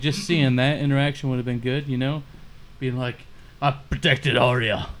 and just seeing that interaction would have been good, being like, I protected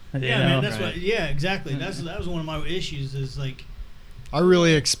Arya. Yeah, man, that's what. Yeah, exactly. That was one of my issues. Is like, I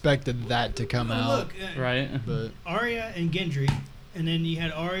really expected that to come out. look, right. But Arya and Gendry, and then you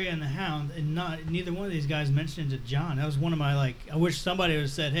had Arya and the Hound, and neither one of these guys mentioned it to John. That was one of my I wish somebody would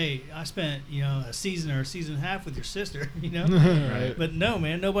have said, "Hey, I spent a season or a season and a half with your sister," right. But no,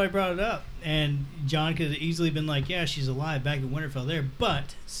 man, nobody brought it up. And John could have easily been like, "Yeah, she's alive back at Winterfell there."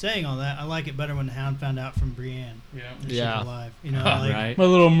 But saying all that, I like it better when the Hound found out from Brienne Yeah. that Yeah. she's alive. Like, Right. My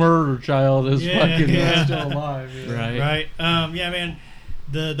little murder child is Yeah, fucking yeah. still alive. Yeah. Right. Right. Yeah, man.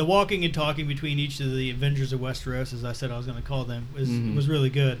 The walking and talking between each of the Avengers of Westeros, as I said I was going to call them, was really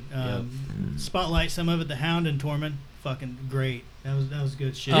good. Spotlight some of it. The Hound and Tormund, fucking great. That was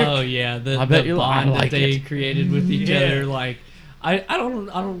good shit. Oh yeah, I the bet you bond like that they it. created with each Yeah. other, like I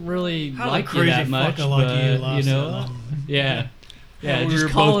don't really How like the you crazy that much, fucker like but you lost that know, long. yeah, Yeah, we just were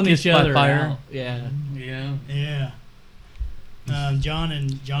calling both each kissed by other fire. out. Yeah, Yeah. Yeah. John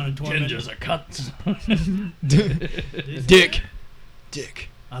and Tormund. Gingers are cut. Dick.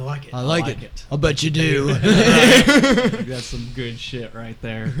 I like it. I like like it. it. I'll bet you do. that's some good shit right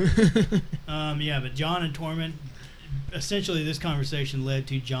there. Yeah, but John and Tormund. Essentially, this conversation led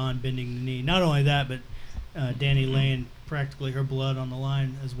to John bending the knee. Not only that, but Dany laying practically her blood on the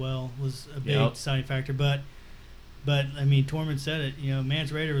line as well was a big Yep. deciding factor. But I mean, Tormund said it.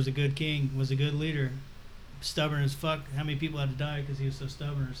 Mance Rayder was a good king, was a good leader. Stubborn as fuck. How many people had to die because he was so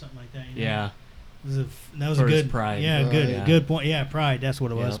stubborn or something like that? Yeah, That was For a his good pride. Yeah, Right. good Yeah. good point. Yeah, pride. That's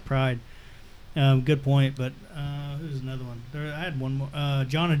what it was. Yep. Pride. Good point. But who's another one? I had one more.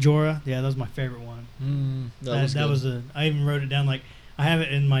 John and Jorah. Yeah, that was my favorite one. That was I even wrote it down. Like I have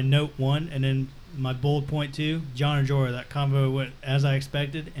it in my note 1, and then my bullet point 2. John and Jorah. That convo went as I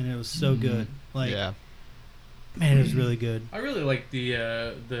expected, and it was so good. Like Yeah. man, it was really good. I really like the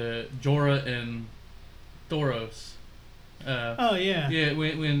Jorah and Thoros. Oh yeah. Yeah,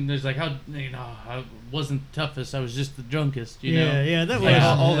 when there's like how I wasn't the toughest, I was just the drunkest. Yeah, know? yeah. That was. Like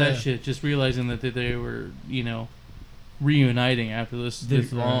all Yeah. that shit. Just realizing that they were reuniting after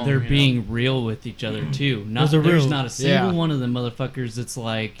this long. They're you know? being real with each other too. Those are There's real. not a single Yeah. one of the motherfuckers that's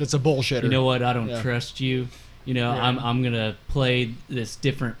like, That's a bullshitter. you know what, I don't Yeah. trust you. You know, Right. I'm gonna play this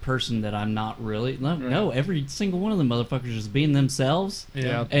different person that I'm not really. No, every single one of the motherfuckers is being themselves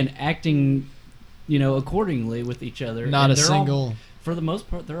Yeah. and acting, you know, accordingly with each other. Not And a they're all- single. for the most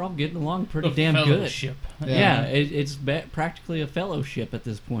part, they're all getting along pretty The damn good. fellowship. Yeah, it's practically a fellowship at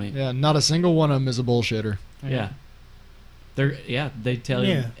this point. Yeah, not a single one of them is a bullshitter. Yeah. They tell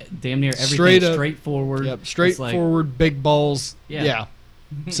Yeah. you damn near everything Straight up. straightforward. Yep, It's straightforward, big balls. Yeah. Yeah.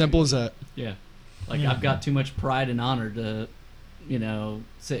 Simple as that. Yeah. Like, Yeah. I've got too much pride and honor to, you know,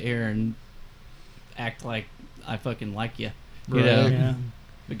 sit here and act like I fucking like you. You Right. know? Yeah.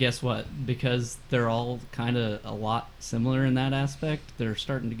 But guess what? Because they're all kind of a lot similar in that aspect, they're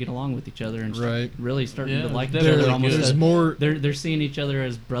starting to get along with each other and Right. really starting Yeah, to like each definitely other good. almost. There's more. They're seeing each other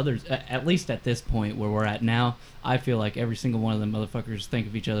as brothers. At least at this point where we're at now, I feel like every single one of them motherfuckers think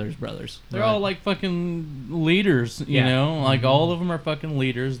of each other as brothers. They're all like fucking leaders, you Yeah. know? Like all of them are fucking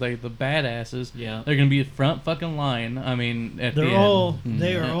leaders. They the badasses. Yeah. They're gonna be front fucking line. I mean, at the They're end. all Mhm.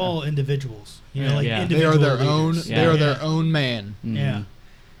 they are Yeah. all individuals. You know, like Yeah. They are individual their own. leaders. Yeah. They are Yeah. their own man. Mhm. Yeah.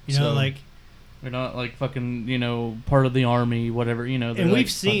 You know, So- like, They're not like fucking, you know, part of the army, whatever, you know. They're and like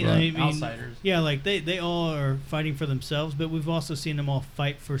we've seen, fucking I mean, outsiders. yeah, like they all are fighting for themselves, but we've also seen them all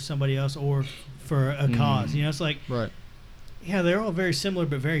fight for somebody else or for a Mhm. cause. You know, it's like, Right. yeah, they're all very similar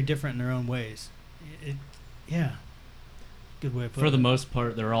but very different in their own ways. Yeah, good way of putting For the it. most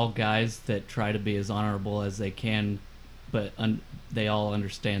part, they're all guys that try to be as honorable as they can, but they all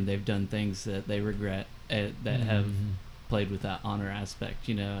understand they've done things that they regret that have played with that honor aspect,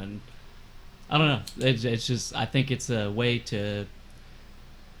 you know. And I don't know. It's just, I think it's a way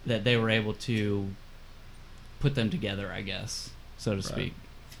that they were able to put them together, I guess, so to speak.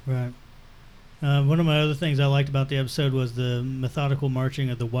 Right. One of my other things I liked about the episode was the methodical marching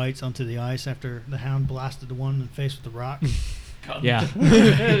of the whites onto the ice after the hound blasted the one in the face with the rock. Yeah.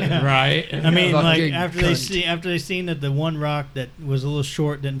 Right. I mean, like Fucking after they seen that the one rock that was a little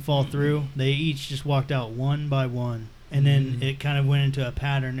short didn't fall through, they each just walked out one by one, and then it kind of went into a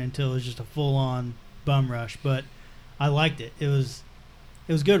pattern until it was just a full on bum rush. But I liked it. It was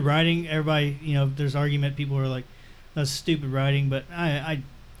good writing. Everybody, you know, there's argument. People are like, "That's stupid writing," but I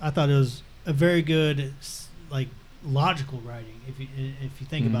thought it was a very good, like, logical writing. If you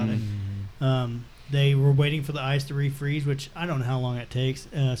think about it. They were waiting for the ice to refreeze, which I don't know how long it takes.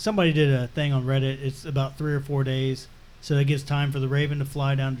 Somebody did a thing on Reddit. It's about 3 or 4 days, so it gives time for the Raven to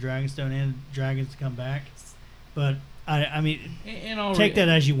fly down to Dragonstone and dragons to come back. But I mean, In all take that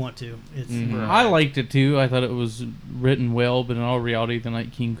as you want to. It's Mhm. I liked it too. I thought it was written well, but in all reality, the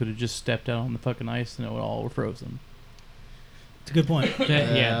Night King could have just stepped out on the fucking ice and it would all were frozen. it's a good point.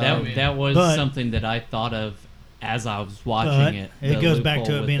 That was But- something that I thought of as I was But watching it. it the goes back loophole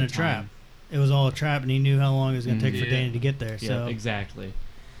to it with being the a trap. time. It was all a trap, and he knew how long it was going to take for Yeah. Danny to get there. Yeah, So exactly.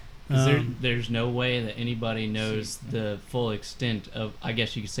 'Cause um, there's no way that anybody knows the full extent of, I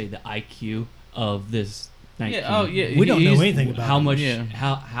guess you could say, the IQ of this Night King. we don't know he's- anything about How him. much? Yeah.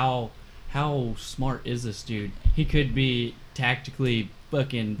 How smart is this dude? He could be tactically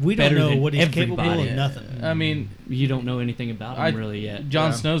fucking. We don't better know than what he's everybody. capable of. Nothing. I mean, You don't know anything about him really yet.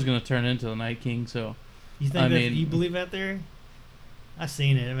 Jon Yeah. Snow's gonna turn into the Night King, so You think I that mean- you believe that theory? I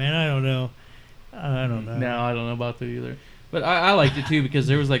seen it, man. I don't know. I don't know. no, I don't know about that either. But I liked it too because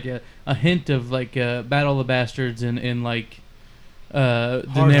there was like a hint of like Battle of the Bastards and like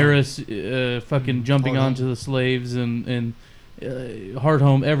Daenerys fucking jumping Hard Home. onto the slaves and Hard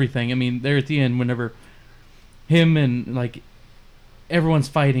Home, everything. I mean, there at the end, whenever him and like everyone's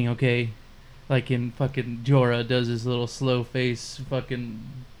fighting, okay, like in fucking Jorah does his little slow face, fucking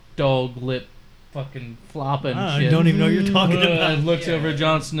dog lip, fucking flopping I shit. don't even know what you're talking about. Looks over at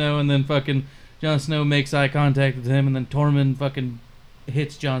Jon Snow and then fucking Jon Snow makes eye contact with him and then Tormund fucking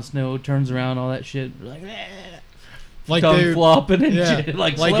hits Jon Snow, turns around, all that shit, like Like tongue they. flopping and yeah, shit,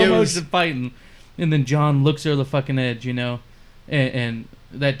 like like slow it was- motion fighting. And then Jon looks over the fucking edge, you know, and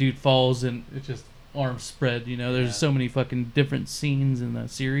that dude falls and it's just arms spread, you know. There's Yeah. so many fucking different scenes in the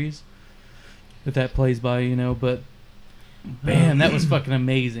series that plays by, you know, but man, that was fucking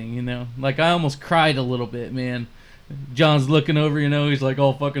amazing, you know. Like I almost cried a little bit, man. John's looking over, you know, he's like,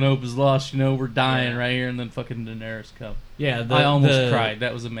 "All fucking hope is lost, you know, we're dying Yeah. right here," and then fucking Daenerys come. Yeah, I almost cried.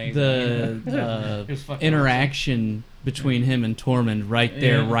 That was amazing. The It was fucking interaction between him and Tormund right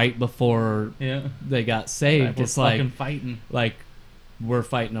there, Yeah. right before Yeah, they got saved. we're It's like fucking fighting. we're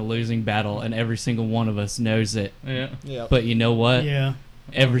fighting a losing battle, and every single one of us knows it. Yeah, Yeah. But you know what? Yeah.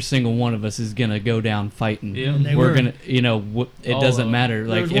 Every single one of us is gonna go down fighting. yeah. And they We're were. gonna, it All of doesn't them. matter.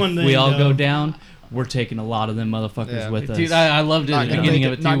 Like There's if one we thing, all go though. down, we're taking a lot of them motherfuckers with us. Dude, I loved it Not at the gonna beginning make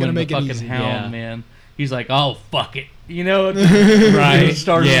of it- it, not too, gonna when the make it fucking easy. hound, Yeah. man. He's like, oh, fuck it. You know? Right.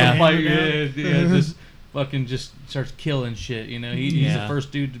 Starts Yeah. to fight, Hammer just fucking just starts killing shit, you know? He's the Yeah.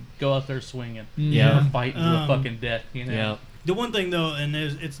 first dude to go out there swinging. Yeah. Or fighting to a fucking death, you know? Yeah. The one thing though, and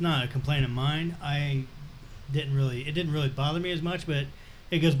it's not a complaint of mine, it didn't really bother me as much, but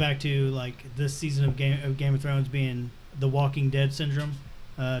it goes back to like this season of Game of Thrones being the Walking Dead syndrome.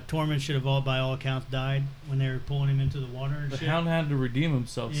 Tormund should have by all accounts died when they were pulling him into the water and The shit. hound had to redeem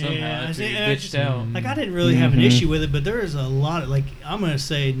himself Yeah, somehow I after see- he I bitched just- out. Like I didn't really have an Mhm. issue with it, but there is a lot of like I'm gonna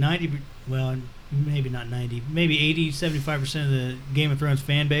say 90, well maybe not 90, maybe 80, 75% of the Game of Thrones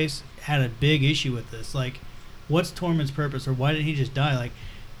fan base had a big issue with this. Like, what's Tormund's purpose, or why didn't he just die? Like,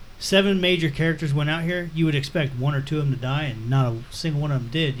 7 major characters went out here. You would expect 1 or 2 of them to die, and not a single one of them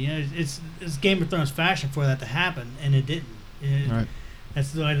did. You know, it's Game of Thrones fashion for that to happen, and it didn't. Right.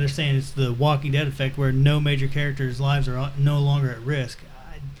 That's why they're saying it's the Walking Dead effect, where no major characters' lives are no longer at risk.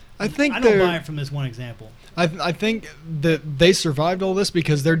 I think I don't they're- buy it from this one example. I think that they survived all this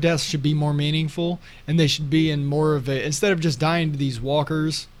because their deaths should be more meaningful, and they should be in more of a, instead of just dying to these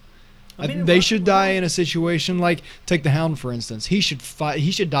walkers. I mean, They should die in a situation like, take the Hound for instance. He should fight. He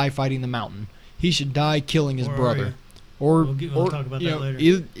should die fighting the Mountain. He should die killing his Or brother. Arya. Or We'll talk about you that know,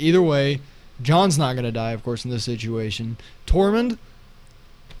 later. Either way, John's not going to die, of course, in this situation. Tormund,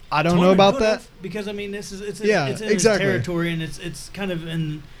 I don't know Tormund about could that. have, because I mean this is it's Yeah, in exactly. his territory, and it's kind of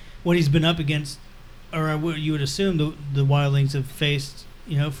in what he's been up against, or you would assume the wildlings have faced,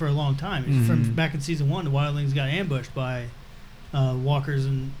 you know, for a long time. From Mhm. back in season 1, the wildlings got ambushed by walkers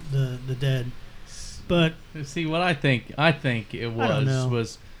and the dead. But See what I think it I don't know.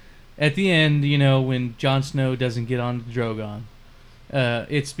 was at the end, you know, when Jon Snow doesn't get on the Drogon.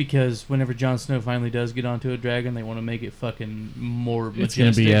 It's because whenever Jon Snow finally does get onto a dragon, they want to make it fucking more It's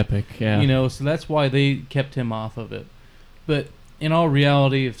majestic. gonna be epic. Yeah. You know, so that's why they kept him off of it. But in all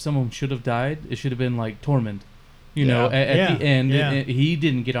reality, if someone should have died, it should have been like Tormund. You know, Yeah. at the end, Yeah. he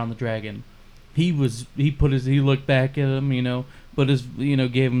didn't get on the dragon. He looked back at him, you know,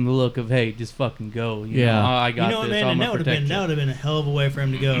 gave him the look of, hey, just fucking go. You Yeah. know, I got you know what, this. man, I'm and gonna protect that would have been a hell of a way for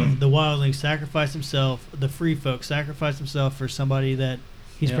him to go. The wildling sacrificed himself. The free folk sacrificed himself for somebody that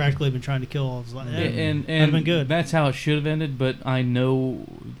he's Yeah. practically been trying to kill all his life. And That'd been good. that's how it should have ended. But I know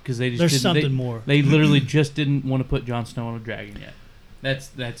because they just There's didn't, something more. They literally just didn't want to put Jon Snow on a dragon yet.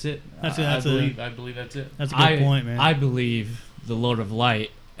 That's it. I believe that's it. That's a good point, man. I believe the Lord of Light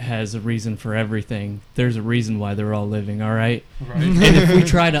has a reason for everything. There's a reason why they're all living, all right? Right. And if we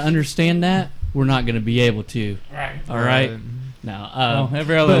try to understand that, we're not going to be able to. Right. All right? Now, Well,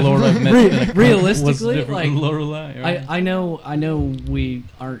 every other Lord I've met realistically, was different like, than Lord of Light, right? I know we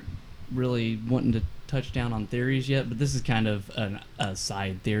aren't really wanting to touch down on theories yet, but this is kind of a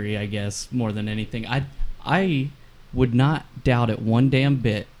side theory, I guess, more than anything. I would not doubt it one damn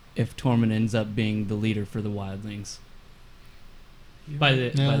bit if Tormund ends up being the leader for the Wildlings by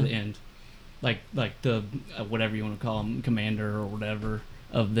the end, like the whatever you want to call him, commander or whatever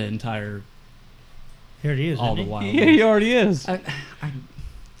of the entire Here he is. all the isn't he? Wildlings. Yeah, he already is.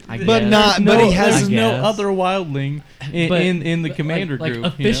 I But guess. not- but he has- There's no I guess. other wildling But- in the but, commander like group.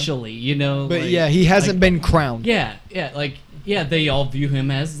 officially, you know. But like- yeah, he hasn't like- been crowned. Yeah, they all view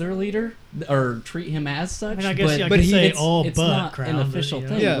him as their leader or treat him as such. I mean, I guess but, I but could he- say it's, all it's but not crowned, an but, official you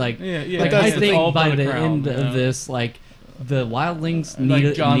know. thing. Yeah. Like, Yeah, like that's I the think all by for the crown, end you know? of this, like the wildlings Like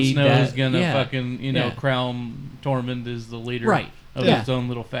need Jon need Snow's that. gonna yeah. fucking Yeah. crown Tormund as the leader Right. of Yeah. his own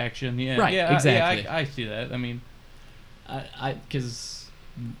little faction. Yeah, Right, yeah, exactly. I see that. I mean, Because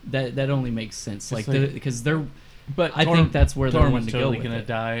that only makes sense. Like like- because they're but I think that's where they're Tormund's wanting to go totally with gonna it.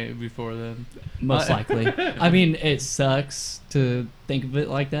 die before then. Most likely. I mean, it sucks to think of it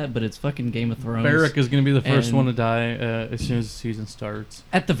like that, but it's fucking Game of Thrones. Barrack is gonna be the first And- one to die as soon as the season starts.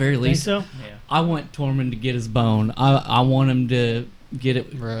 At the very Think least, so? Yeah. I want Tormund to get his bone. I want him to get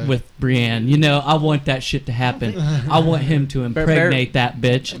it Right. with Brienne. You know, I want that shit to happen. I want him to impregnate that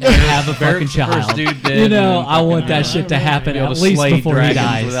bitch and have a fucking Barrack's the first child. dude dead You know, and I want fucking, that shit to happen be able at to least slay before he dragons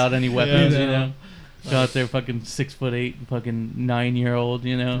dies. without any weapons. Yeah. You know, go out there, fucking 6'8", fucking 9-year-old.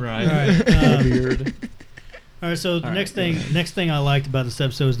 You know, All right. Weird. All right. So the All next right. thing I liked about this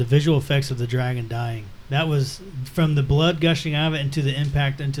episode was the visual effects of the dragon dying. That was from the blood gushing out of it into the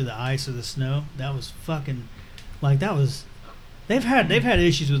impact into the ice or the snow. That was fucking like that was. They've had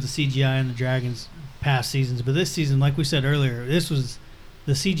issues with the CGI and the dragons past seasons, but this season, like we said earlier, this was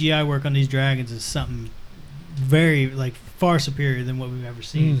the CGI work on these dragons is something very like far superior than what we've ever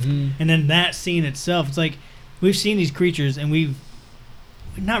seen. Mhm. And then that scene itself, it's like we've seen these creatures and we've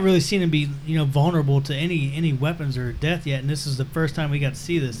not really seen him be, vulnerable to any weapons or death yet, and this is the first time we got to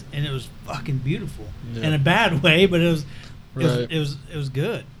see this, and it was fucking beautiful in a bad way, but it was good.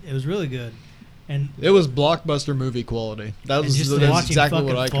 It was really good, and it was blockbuster movie quality. That's watching exactly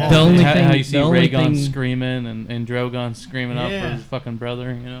what I fucking call fall. The only how thing you see the only Rhaegon thing- screaming and Drogon screaming out for Yeah. his fucking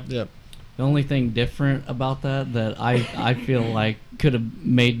brother, Yep. The only thing different about that I feel like could have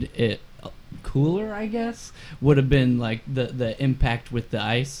made it cooler, I guess, would have been like the impact with the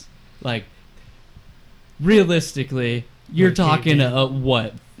ice. Like, realistically, you're Would've caved talking in.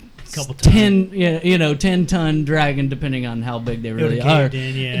 what? Couple tons. 10-ton dragon, depending on how big they It really would've are. caved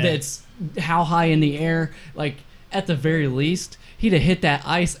in, yeah. That's how high in the air. Like, at the very least, he'd have hit that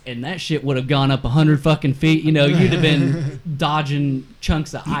ice, and that shit would have gone up 100 fucking feet. You'd have been dodging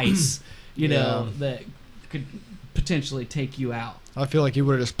chunks of ice. That could potentially take you out. I feel like he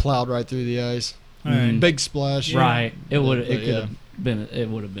would have just plowed right through the ice. All right. Big splash. Yeah. Right. It would. But, It could yeah. have been. It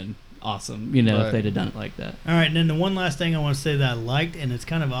would have been awesome. Right. If they'd have done it like that. All right, and then the one last thing I want to say that I liked, and it's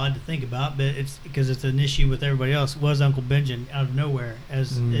kind of odd to think about, but it's because it's an issue with everybody else, was Uncle Benjen out of nowhere,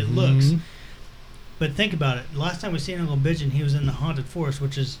 as it looks. But think about it. Last time we seen Uncle Benjen, he was in the haunted forest,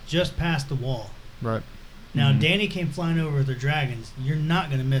 which is just past the wall. Right. Now, Mhm. Danny came flying over with the dragons. You're not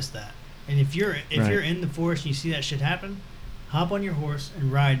going to miss that. And if you're in the forest and you see that shit happen, hop on your horse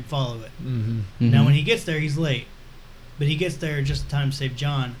and ride and follow it. Mm-hmm. Now, when he gets there, he's late. But he gets there just in time to save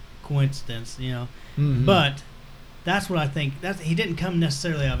John. Coincidence, Mm-hmm. But that's what I think. He didn't come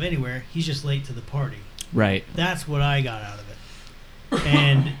necessarily out of anywhere. He's just late to the party. Right. That's what I got out of it.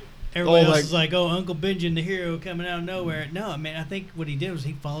 And everybody else like- is like, "Oh, Uncle Benjen, the hero, coming out of nowhere." No, man. I think what he did was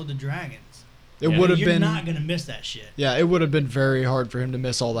he followed the dragons. it would have You're been. not gonna miss that shit. Yeah, it would have been very hard for him to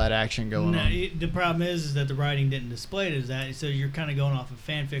miss all that action going No, on. the problem is that the writing didn't display it as that. So you're kind of going off of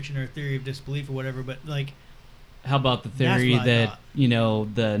fan fiction or a theory of disbelief or whatever. But like, How about the That's theory what I that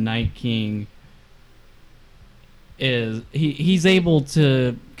thought. the Night King is he's able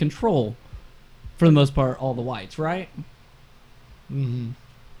to control, for the most part, all the whites, right? Mm-hmm.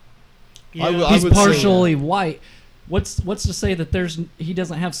 yeah, I He's would say partially white. What's to say that he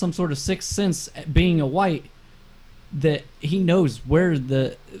doesn't have some sort of sixth sense at being a white, that he knows where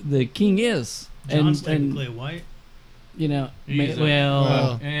the king is, John's technically a white. He's a-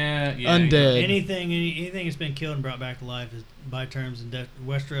 Well, yeah, undead. Anything that's been killed and brought back to life is, by terms and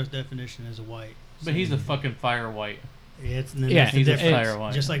Westeros definition, is a white. But he's a fucking fire white. It's he's a difference. fire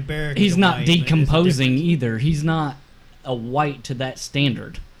white. Just like Barrack. he's is a not white, but it's a decomposing difference. either. He's not a white to that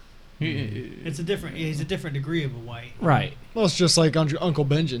standard. He's a different degree of a white. Right. Well, it's just like Uncle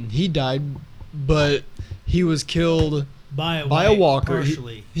Benjen. He died, but he was killed By a by a white, walker.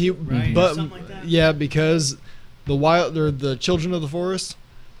 partially. He Right? but Something like that? yeah, because the children of the forest,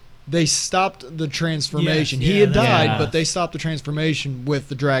 they stopped the transformation. Yes, he yeah, had that's died, right. but they stopped the transformation with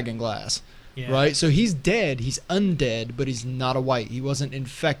the dragon glass. Yeah. Right? So he's dead. He's undead, but he's not a white. He wasn't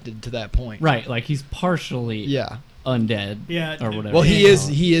infected to that point. Right. Like he's partially Yeah. undead. Yeah. Or whatever. Well, he Yeah. is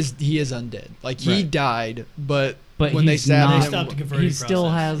undead. Like he Right. died, but But when they he's stabbed not. They him, stopped the converting He still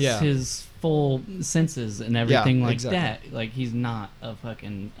process. has Yeah. his full senses and everything like exactly. that. Like he's not a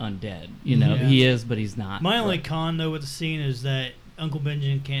fucking undead. Yeah. He is, but he's not. My only con though with the scene is that Uncle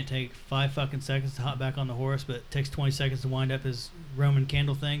Benjen can't take 5 fucking seconds to hop back on the horse, but it takes 20 seconds to wind up his Roman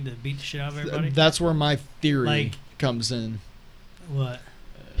candle thing to beat the shit out of everybody. that's where my theory Like- comes in. What?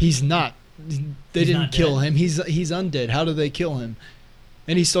 He's not. They He's didn't not kill dead. him. He's undead. How did they kill him?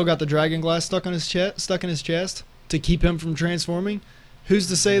 And he's still got the dragon glass stuck in his chest to keep him from transforming. Who's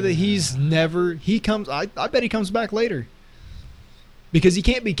to say that he's never? He comes. I bet he comes back later. Because he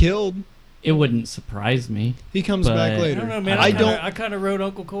can't be killed. It wouldn't surprise me. He comes back But- I later. don't know, man. I kind of wrote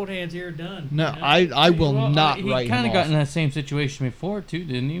Uncle Cold Hands here, done. No, you know? I will Well, not he write kind him of got off. in that same situation before too,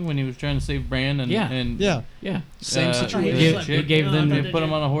 didn't he? When he was trying to save Bran and Yeah. and Yeah, Yeah. same uh, situation. He Just gave- like- he gave no, them- I they thought put they him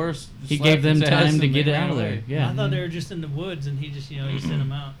did- on a horse. He slapped gave them his ass, time to and get they out ran of there. away. Yeah. I thought they were just in the woods, and he just he sent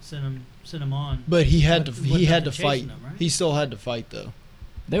him out, sent him on. But he had to. With He had to nothing fight. chasing him, right? He still had to fight though.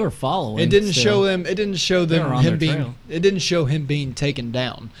 They were following. It didn't still. show them. It didn't show They them were on him their being. trail. It didn't show him being taken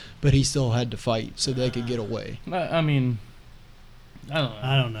down. But he still had to fight so they could get away. I mean, I don't know.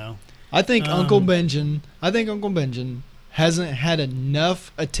 I don't know. I think Uncle Um, Benjen hasn't had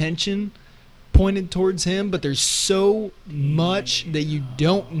enough attention pointed towards him, but there's so much that you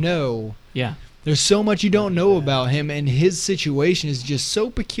don't know. Yeah. There's so much you don't know about him, and his situation is just so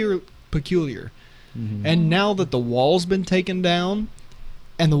peculiar. Mhm. And now that the wall's been taken down,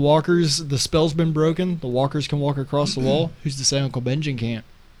 and the spell's been broken, the walkers can walk across the wall. Who's to say Uncle Benjen can't?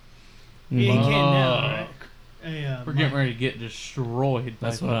 He Mhm. can't now, right? Hey, We're getting ready to get destroyed.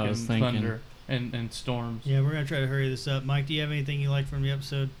 That's by what I fucking was thinking. Thunder and storms. Yeah, we're gonna try to hurry this up. Mike, do you have anything you like from the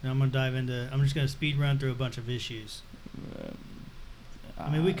episode? I'm gonna dive into. I'm just gonna speed run through a bunch of issues. I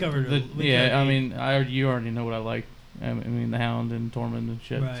mean, we covered. You already know what I like. I mean, the Hound and Tormund and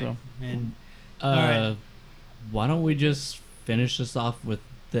shit. Right. So. And all right. Why don't we just finish this off with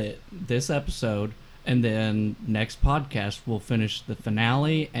this episode, and then next podcast we'll finish the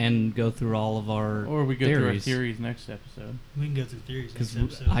finale and go through all of our Or we go theories. through our theories next episode. We can go through theories next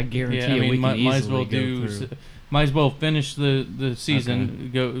Because episode. I guarantee Yeah, I mean, we can might as well easily go through. might as well finish the season.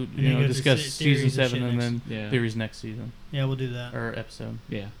 then Go go discuss through season theories and 7 shit and next. then Yeah. theories next season Yeah, we'll do that. or episode.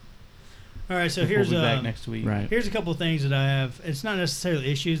 Yeah. All right, so We'll here's be back next week. Right. Here's a couple of things that I have. It's not necessarily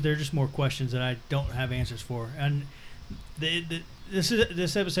issues; they're just more questions that I don't have answers for. And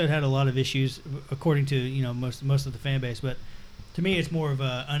this episode had a lot of issues, according to most of the fan base. But to me, it's more of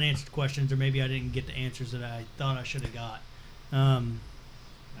unanswered questions, or maybe I didn't get the answers that I thought I should have got.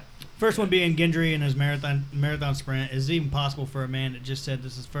 First one being Gendry and his marathon sprint. Is it even possible for a man that just said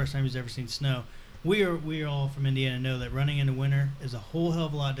this is the first time he's ever seen snow? We are all from Indiana know that running in the winter is a whole hell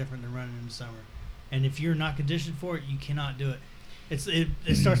of a lot different than running in the summer. And if you're not conditioned for it, you cannot do it.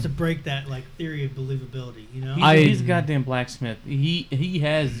 It starts to break that like theory of believability, you know. He's a goddamn blacksmith. He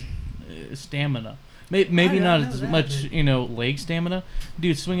has stamina. Maybe I not know as that, much but- leg stamina.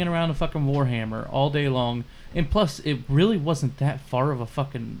 Dude, swinging around a fucking warhammer all day long, and plus it really wasn't that far of a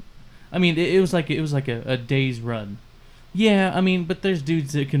fucking. I mean, it was like a day's run. Yeah, I mean, but there's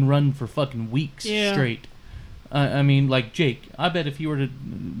dudes that can run for fucking weeks straight. I mean, like Jake. I bet if you were to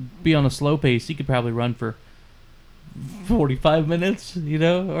be on a slow pace, he could probably run for 45 minutes, or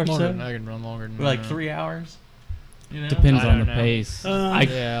Longer so. than I can run longer than Like that. 3 hours. Depends I on don't the know. pace.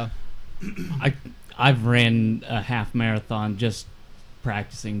 Yeah. I've ran a half marathon just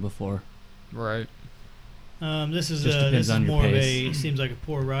practicing before. Right. This is Just depends this is on your more of pace. seems like a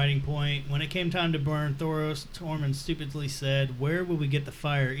poor riding point. When it came time to burn Thoros, Tormund stupidly said, "Where will we get the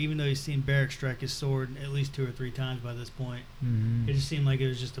fire?" Even though he's seen Beric strike his sword at least 2 or 3 times by this point. Mm-hmm. It just seemed like it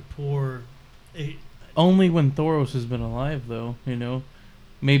was just a poor. Only when Thoros has been alive, though.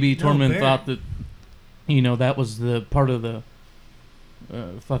 Maybe No, Tormund Barrett. thought that, that was the part of the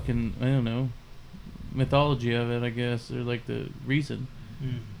fucking, I don't know, mythology of it, I guess, or like the reason.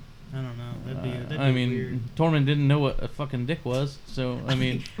 I don't know. That'd be I mean, weird. Tormund didn't know what a fucking dick was, so I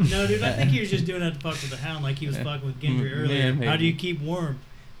mean, No, dude, I think he was just doing that to fuck with the Hound, like he was fucking with Gendry earlier. Yeah, How maybe. do you keep warm?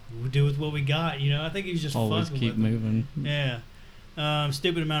 We do with what we got, I think he was just Always fucking keep with him. moving. Yeah.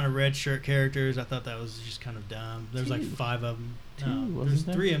 Stupid amount of red shirt characters. I thought that was just kind of dumb. There was like 5 of them. wasn't There's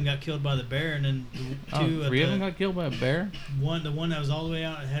there? 3 of them got killed by the bear, and then 2 3 of them got killed by a bear. the one that was all the way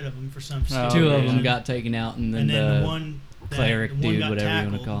out ahead of him for some Oh, stupid Two of yeah. them got taken out, and then, and then the one that- cleric the one dude, got whatever you want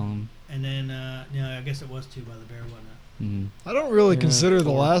to tackled, call him. And then I guess it was 2 by the bear, wasn't it? I don't really Yeah, consider I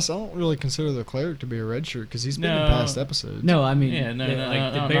 4. don't really consider the cleric to be a red shirt because he's been No. in past episodes. No, I mean, Yeah, no, the, no,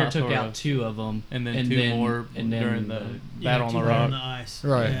 like no, the bear not took out Thoros. 2 of them, And then 2 more and then during the Yeah, battle on 2 the more rock. on the ice.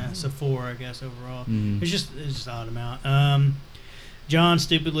 Right. Yeah, so 4, I guess, overall. Mhm. It's just odd amount. John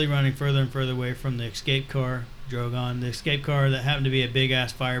stupidly running further and further away from the escape car. Drogon, the escape car that happened to be a big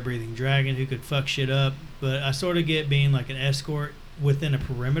ass fire breathing dragon who could fuck shit up. But I sort of get being like an escort within a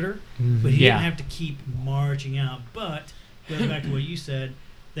perimeter. But he Yeah. didn't have to keep marching out. But goes back to what you said.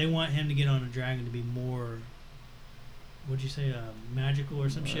 They want him to get on a dragon to be more. What'd you say? Magical or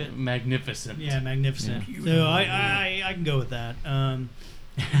some shit. Magnificent. Yeah, magnificent. So I can go with that.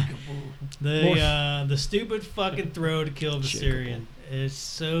 The stupid fucking throw to kill Viserion is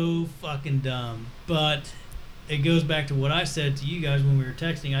so fucking dumb. But it goes back to what I said to you guys when we were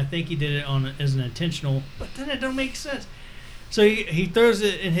texting. I think he did it as an intentional, but then it don't make sense. So he throws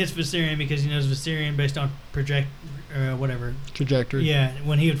it and hits Viserion because he knows Viserion based on Trajectory. Yeah,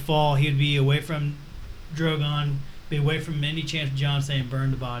 when he would fall, he would be away from Drogon, be away from any chance of Jon saying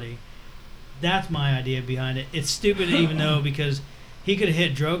burn the body. That's my idea behind it. It's stupid even though because he could have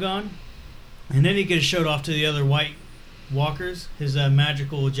hit Drogon, and then he could have showed off to the other White Walkers his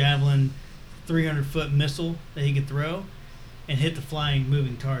magical javelin 300-foot missile that he could throw and hit the flying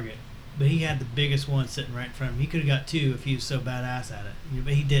moving target. But he had the biggest one sitting right in front of him. He could have got 2 if he was so badass at it,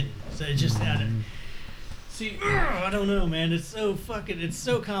 but he didn't. So it just had it. See, I don't know, man. It's so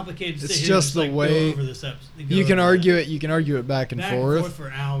complicated. To It's sit here just and the go way- over this episode. You can argue it. You can argue it back and back forth, and forth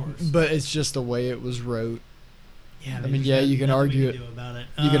for hours. but it's just the way it was wrote. Yeah, I mean, there's yeah, you can nothing we argue do it. about it.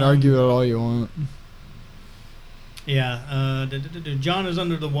 You can argue it all you want. Yeah, John is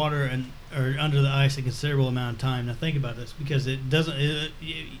under the water or under the ice a considerable amount of time. Now think about this because it doesn't.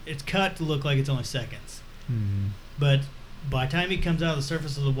 It's cut to look like it's only seconds, but by the time he comes out of the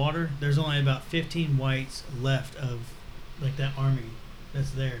surface of the water, there's only about 15 whites left of like that army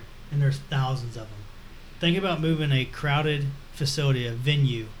that's there. and there's thousands of them. Think about moving a crowded facility, a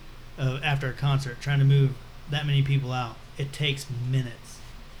venue, after a concert, trying to move that many people out. It takes minutes.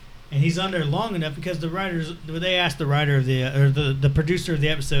 And he's on there long enough because they asked the writer of the producer of the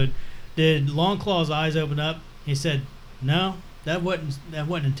episode, did Longclaw's eyes open up? He said, no, that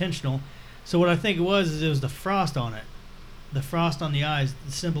wasn't intentional. So what I think it was the frost on it. The frost on the eyes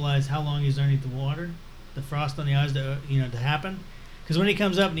symbolized how long he's underneath the water. The frost on the eyes to happen. Because when he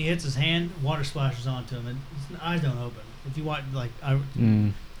comes up and he hits his hand, water splashes onto him, and his eyes don't open. If you watch,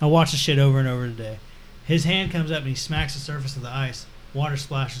 I watched the shit over and over today. His hand comes up and he smacks the surface of the ice. Water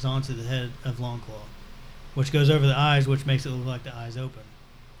splashes onto the head of Longclaw, which goes over the eyes, which makes it look like the eyes open.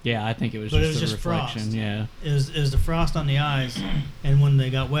 Yeah, I think it was But just it was a just reflection. frost. Yeah, It was the frost on the eyes, and when they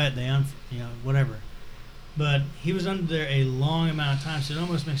got wet, they whatever. But he was under there a long amount of time, so it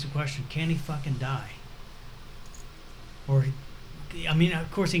almost makes you question: can he fucking die? Or, I mean,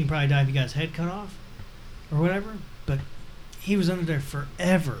 of course he can probably die if he got his head cut off, or whatever. But he was under there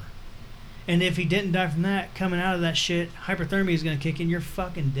forever. And if he didn't die from that, coming out of that shit, hypothermia is going to kick in. You're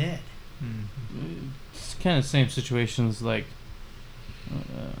fucking dead. It's kind of the same situations. Like,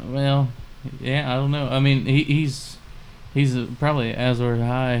 well, yeah, I don't know. I mean, he's probably Azor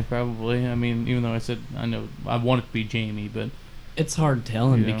High, probably. I mean, even though I said I know I want it to be Jamie, but it's hard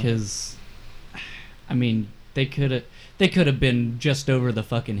telling You know. because, I mean, they could have been just over the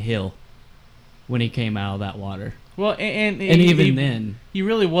fucking hill when he came out of that water. well, and Even then, he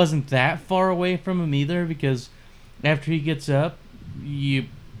really wasn't that far away from him either, because after he gets up, you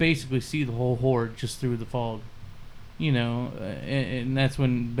basically see the whole horde just through the fog. You know, and that's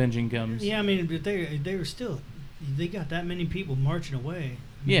when Benjen comes. Yeah, I mean, but they were still, they got that many people marching away.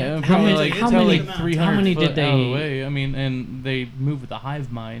 Yeah, How probably many- like, how probably many- like how 300 many foot did out of the they- way. I mean, and they move with the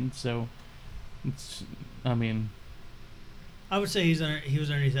hive mind, so it's. I mean, I would say he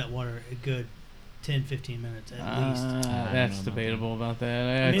was underneath that water a good 10, 15 minutes at least. don't that's know about debatable about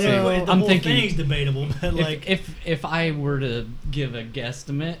that. I I'd mean, say, the I'm whole thinking- thing's debatable, but like, if I were to give a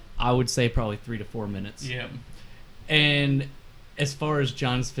guesstimate, I would say probably 3 to 4 minutes. yeah. And as far as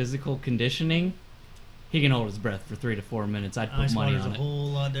John's physical conditioning, he can hold his breath for 3 to 4 minutes. I'd put ice money water's on a it. whole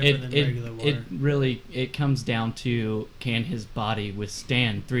lot different than regular water. It comes down to, can his body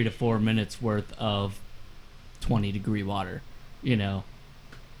withstand 3 to 4 minutes worth of 20-degree water, you know?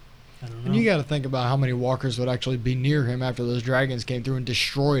 I don't know. And you got to think about how many walkers would actually be near him after those dragons came through and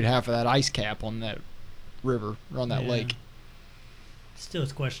destroyed half of that ice cap on that river or on that Yeah. lake. Still,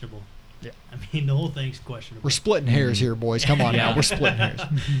 it's questionable. Yeah. I mean, the whole thing's questionable. We're splitting hairs here, boys. Come on Yeah. now, we're splitting hairs.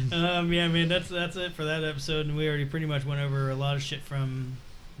 Yeah, I mean, that's it for that episode, and we already pretty much went over a lot of shit from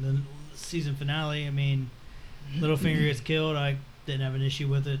the season finale. I mean, Littlefinger gets killed. I didn't have an issue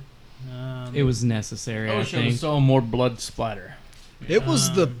with it. It was necessary, I should think. have saw more blood splatter. It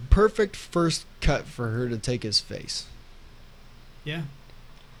was the Um, perfect first cut for her to take his face. Yeah.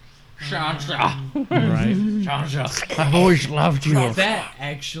 Sansa. Right. Sansa, I've always loved you. That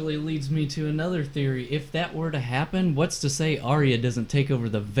actually leads me to another theory. If that were to happen, what's to say Arya doesn't take over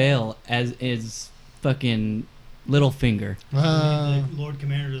the veil as is fucking Littlefinger? The Lord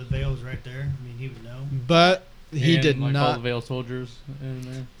Commander of the Vale was right there. I mean, he would know. But he And, did like, all the not. Veil soldiers in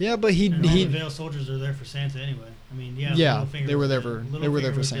there. Yeah, but And all the he Vale soldiers are there for Sansa anyway. I mean, yeah. Yeah, Littlefinger they were was there the- for- they were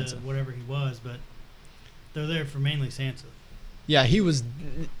there Littlefinger for was the- Sansa. whatever he was, but they're there for mainly Sansa. yeah he was.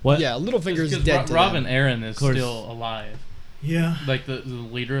 What? Yeah, Littlefinger's Because dead. to Robin them. Aaron is course. still alive. Yeah. Like the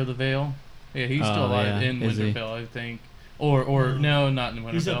leader of the Veil. Yeah, he's still Oh, alive yeah. in Is he? Winterfell, I think. Or no, not in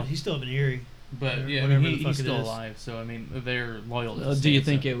Winterfell. He's still up in Erie. But yeah, I whatever mean, the fuck he's it still is. alive. So I mean, they're loyal. To Do you Sansa.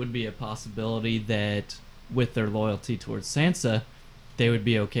 think it would be a possibility that with their loyalty towards Sansa, they would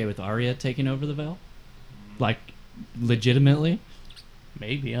be okay with Arya taking over the veil? Like, legitimately?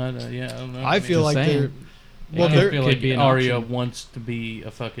 Maybe? I don't know. I feel Just like saying. they're. I Well, don't they're. feel could like be an Arya option. wants to be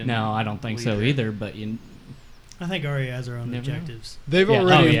a fucking. No, I don't think so leader. either, but I think Arya has her own Never know. objectives. They've Yeah.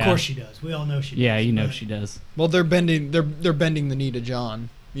 already. Oh, yeah. Of course she does. We all know she does. yeah, you know but she does. Well, they're bending. They're bending the knee to John.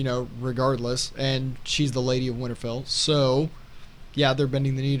 You know, regardless, and she's the Lady of Winterfell. So, yeah, they're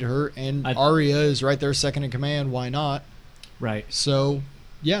bending the knee to her, and Arya is right there, second in command. Why not? Right. So,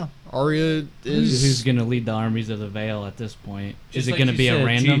 yeah, Arya is. Who's going to lead the armies of the Veil at this point? Just Is it like going to you be a said,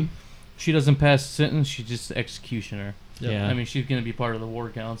 random? She doesn't pass the sentence. She's just the executioner. Yeah. I mean, she's going to be part of the war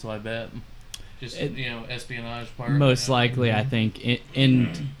council. I bet. Just It- espionage part. Most you know? likely, I think.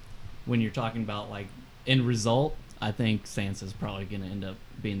 In when you're talking about like end result, I think Sansa's probably going to end up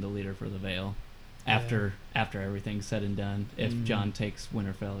being the leader for the Veil after everything's said and done. If John takes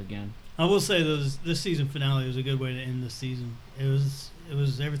Winterfell again. I will say this season finale was a good way to end this season. It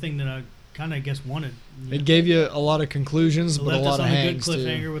was everything that I kind of, I guess, wanted. It gave you a lot of conclusions, It but a left lot us of on a good hangs too.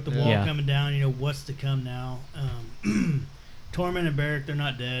 cliffhanger with the wall Yeah. coming down. What's to come now. Tormund and Beric, they're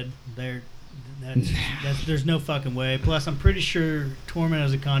not dead. There's no fucking way. Plus, I'm pretty sure Tormund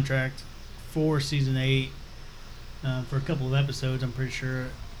has a contract for season 8 for a couple of episodes. I'm pretty sure.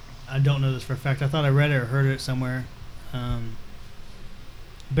 I don't know this for a fact. I thought I read it or heard it somewhere.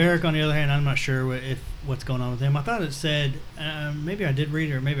 Beric, on the other hand, I'm not sure what's going on with him. I thought it said, maybe I did read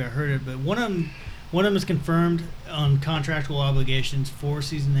it or maybe I heard it, but one of them is confirmed on contractual obligations for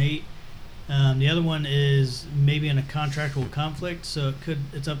season 8. The other one is maybe in a contractual conflict, so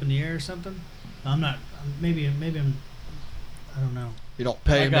it's up in the air or something. Maybe I don't know. You don't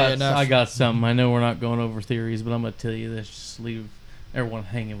pay me enough. I got something. I know we're not going over theories, but I'm gonna tell you this. Just leave everyone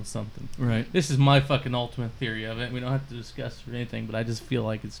hanging with something. Right. This is my fucking ultimate theory of it. We don't have to discuss or anything, but I just feel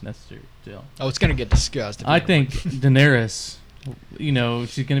like it's necessary to tell. Oh, it's gonna get discussed. I think Daenerys,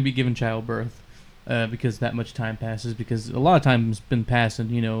 she's gonna be given childbirth because that much time passes. Because a lot of time's been passing,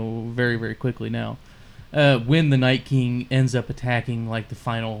 very, very quickly now. When the Night King ends up attacking like the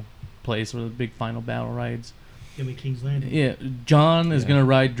final place where the big final battle rides. Give me King's Landing. Yeah, Jon is gonna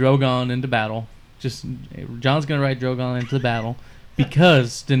ride Drogon into battle. Jon's gonna ride Drogon into the battle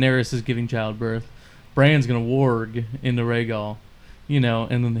because Daenerys is giving childbirth. Bran's gonna warg into Rhaegal, and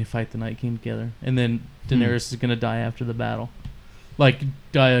then they fight the Night King together, and then Daenerys is gonna die after the battle, like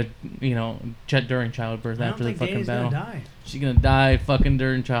die, during childbirth after the fucking battle. Gonna die. She's gonna die fucking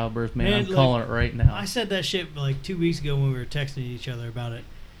during childbirth, man. I'm calling it right now. I said that shit like 2 weeks ago when we were texting each other about it.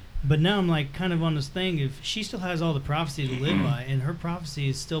 But now I'm like kind of on this thing. If she still has all the prophecy to live by, and her prophecy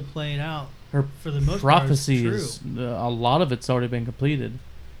is still playing out, Her for the most prophecy part, is a lot of it's already been completed.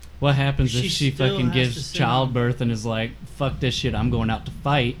 What happens if She she still fucking has to gives sit childbirth and is like, "Fuck this shit, I'm going out to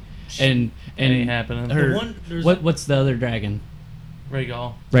fight," and Ain't happening. her what's the other dragon?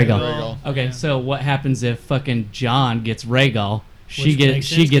 Rhaegal. Rhaegal. Okay, Yeah. so what happens if fucking Jon gets Rhaegal? She Which makes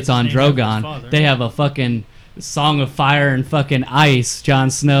sense gets 'cause on it's named after his Drogon. father. They have a fucking Song of Fire and fucking Ice. Jon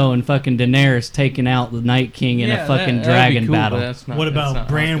Snow and fucking Daenerys taking out the Night King in a fucking dragon battle. What about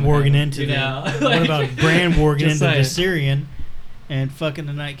Bran warging into what about Bran warging into the Syrian and fucking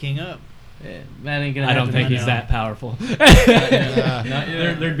the Night King up? That ain't gonna I happen. don't think right he's now. that powerful. Not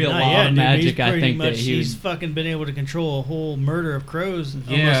yet. There'd be a Not lot yet, of dude. magic. He's I pretty think much, that he's fucking been able to control a whole murder of crows, almost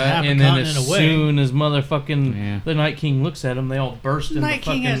Yeah, half a and then continent as away. soon as motherfucking Yeah. the Night King looks at him, they all burst into Night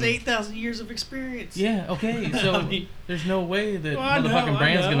fucking... King has 8,000 years of experience. Yeah, okay, so I mean- there's no way that Well, I know, motherfucking I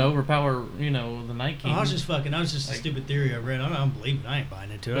Bran's know. gonna overpower, the Night King. I was just a Like- stupid theory I read. I don't believe it. I ain't buying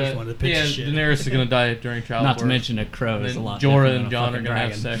into it. I just wanted to pitch yeah, the shit. Daenerys is gonna die during childbirth. Not to mention a crow and is a then lot Jorah different and than a Jon are fucking gonna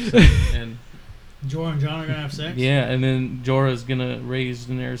have dragon. sex, and Jorah and Jon are gonna have sex. yeah, and then Jorah's gonna raise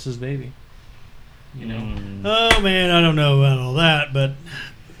Daenerys' baby. Oh man, I don't know about all that, but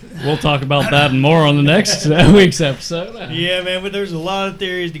We'll talk about that and more on the next week's episode. yeah, man. But there's a lot of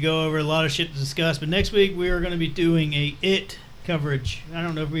theories to go over, a lot of shit to discuss. But next week we are going to be doing a It coverage. I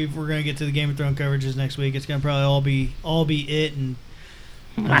don't know if we're going to get to the Game of Thrones coverages next week. It's going to probably all be It and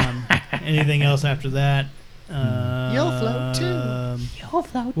anything else after that. You'll float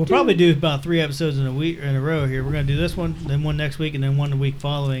too. We'll probably do about 3 episodes in a row here. We're going to do this one, then one next week, and then one the week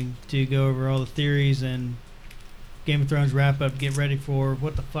following to go over all the theories and Game of Thrones wrap up. Get ready for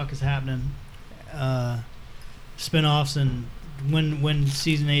what the fuck is happening, spinoffs, and when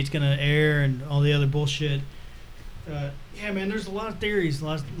season 8's going to air and all the other bullshit. Yeah, man, there's a lot of theories, a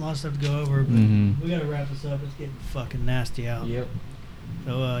lot of stuff to go over, but we got to wrap this up. It's getting fucking nasty out. Yep.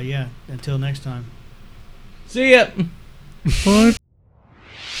 So yeah, until next time. See ya.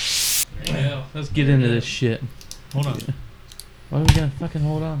 Yeah, let's get into this shit. Hold on, Why are we gonna fucking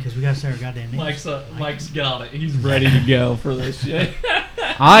hold on? because we got to say our goddamn names. Mike's got it. He's ready to go for this shit.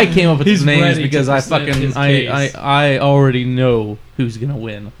 I came up with He's these names ready to because I present fucking his case. I already know who's gonna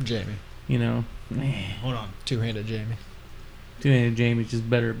win. Jamie. Hold on. Two-handed Jamie. Two-handed Jamie's just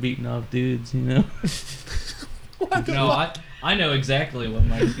better at beating off dudes, No, I know exactly what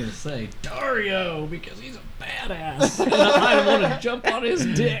Mike's gonna say. Dario, because he's a badass. And I want to jump on his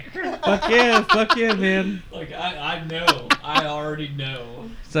dick. fuck yeah, man. Like I know, I already know.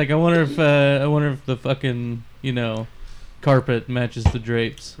 It's like I wonder if the fucking carpet matches the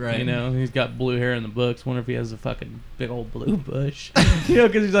drapes. Right. He's got blue hair in the books. Wonder if he has a fucking big old blue bush.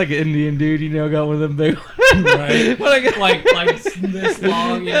 Because he's like an Indian dude. Got one of them big. Right. What I got? Like this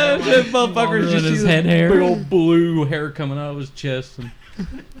long. Yeah, that motherfucker's longer just than his his head hair. big old blue hair coming out of his chest, and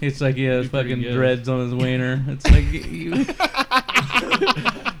it's like he has Pretty fucking good. dreads on his wiener. It's like you.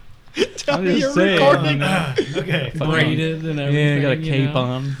 Tell I'm me just you're saying, recording. Okay. Fucking- Braided and everything. Yeah, got a cape know?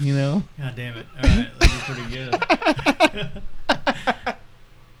 on. God damn it. All right. Let's Pretty good.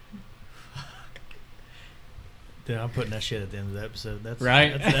 Dude, I'm putting that shit at the end of the episode. That's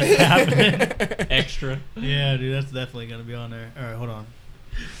Right? That's happening. Extra. Yeah, dude, that's definitely gonna be on there. All right, hold on.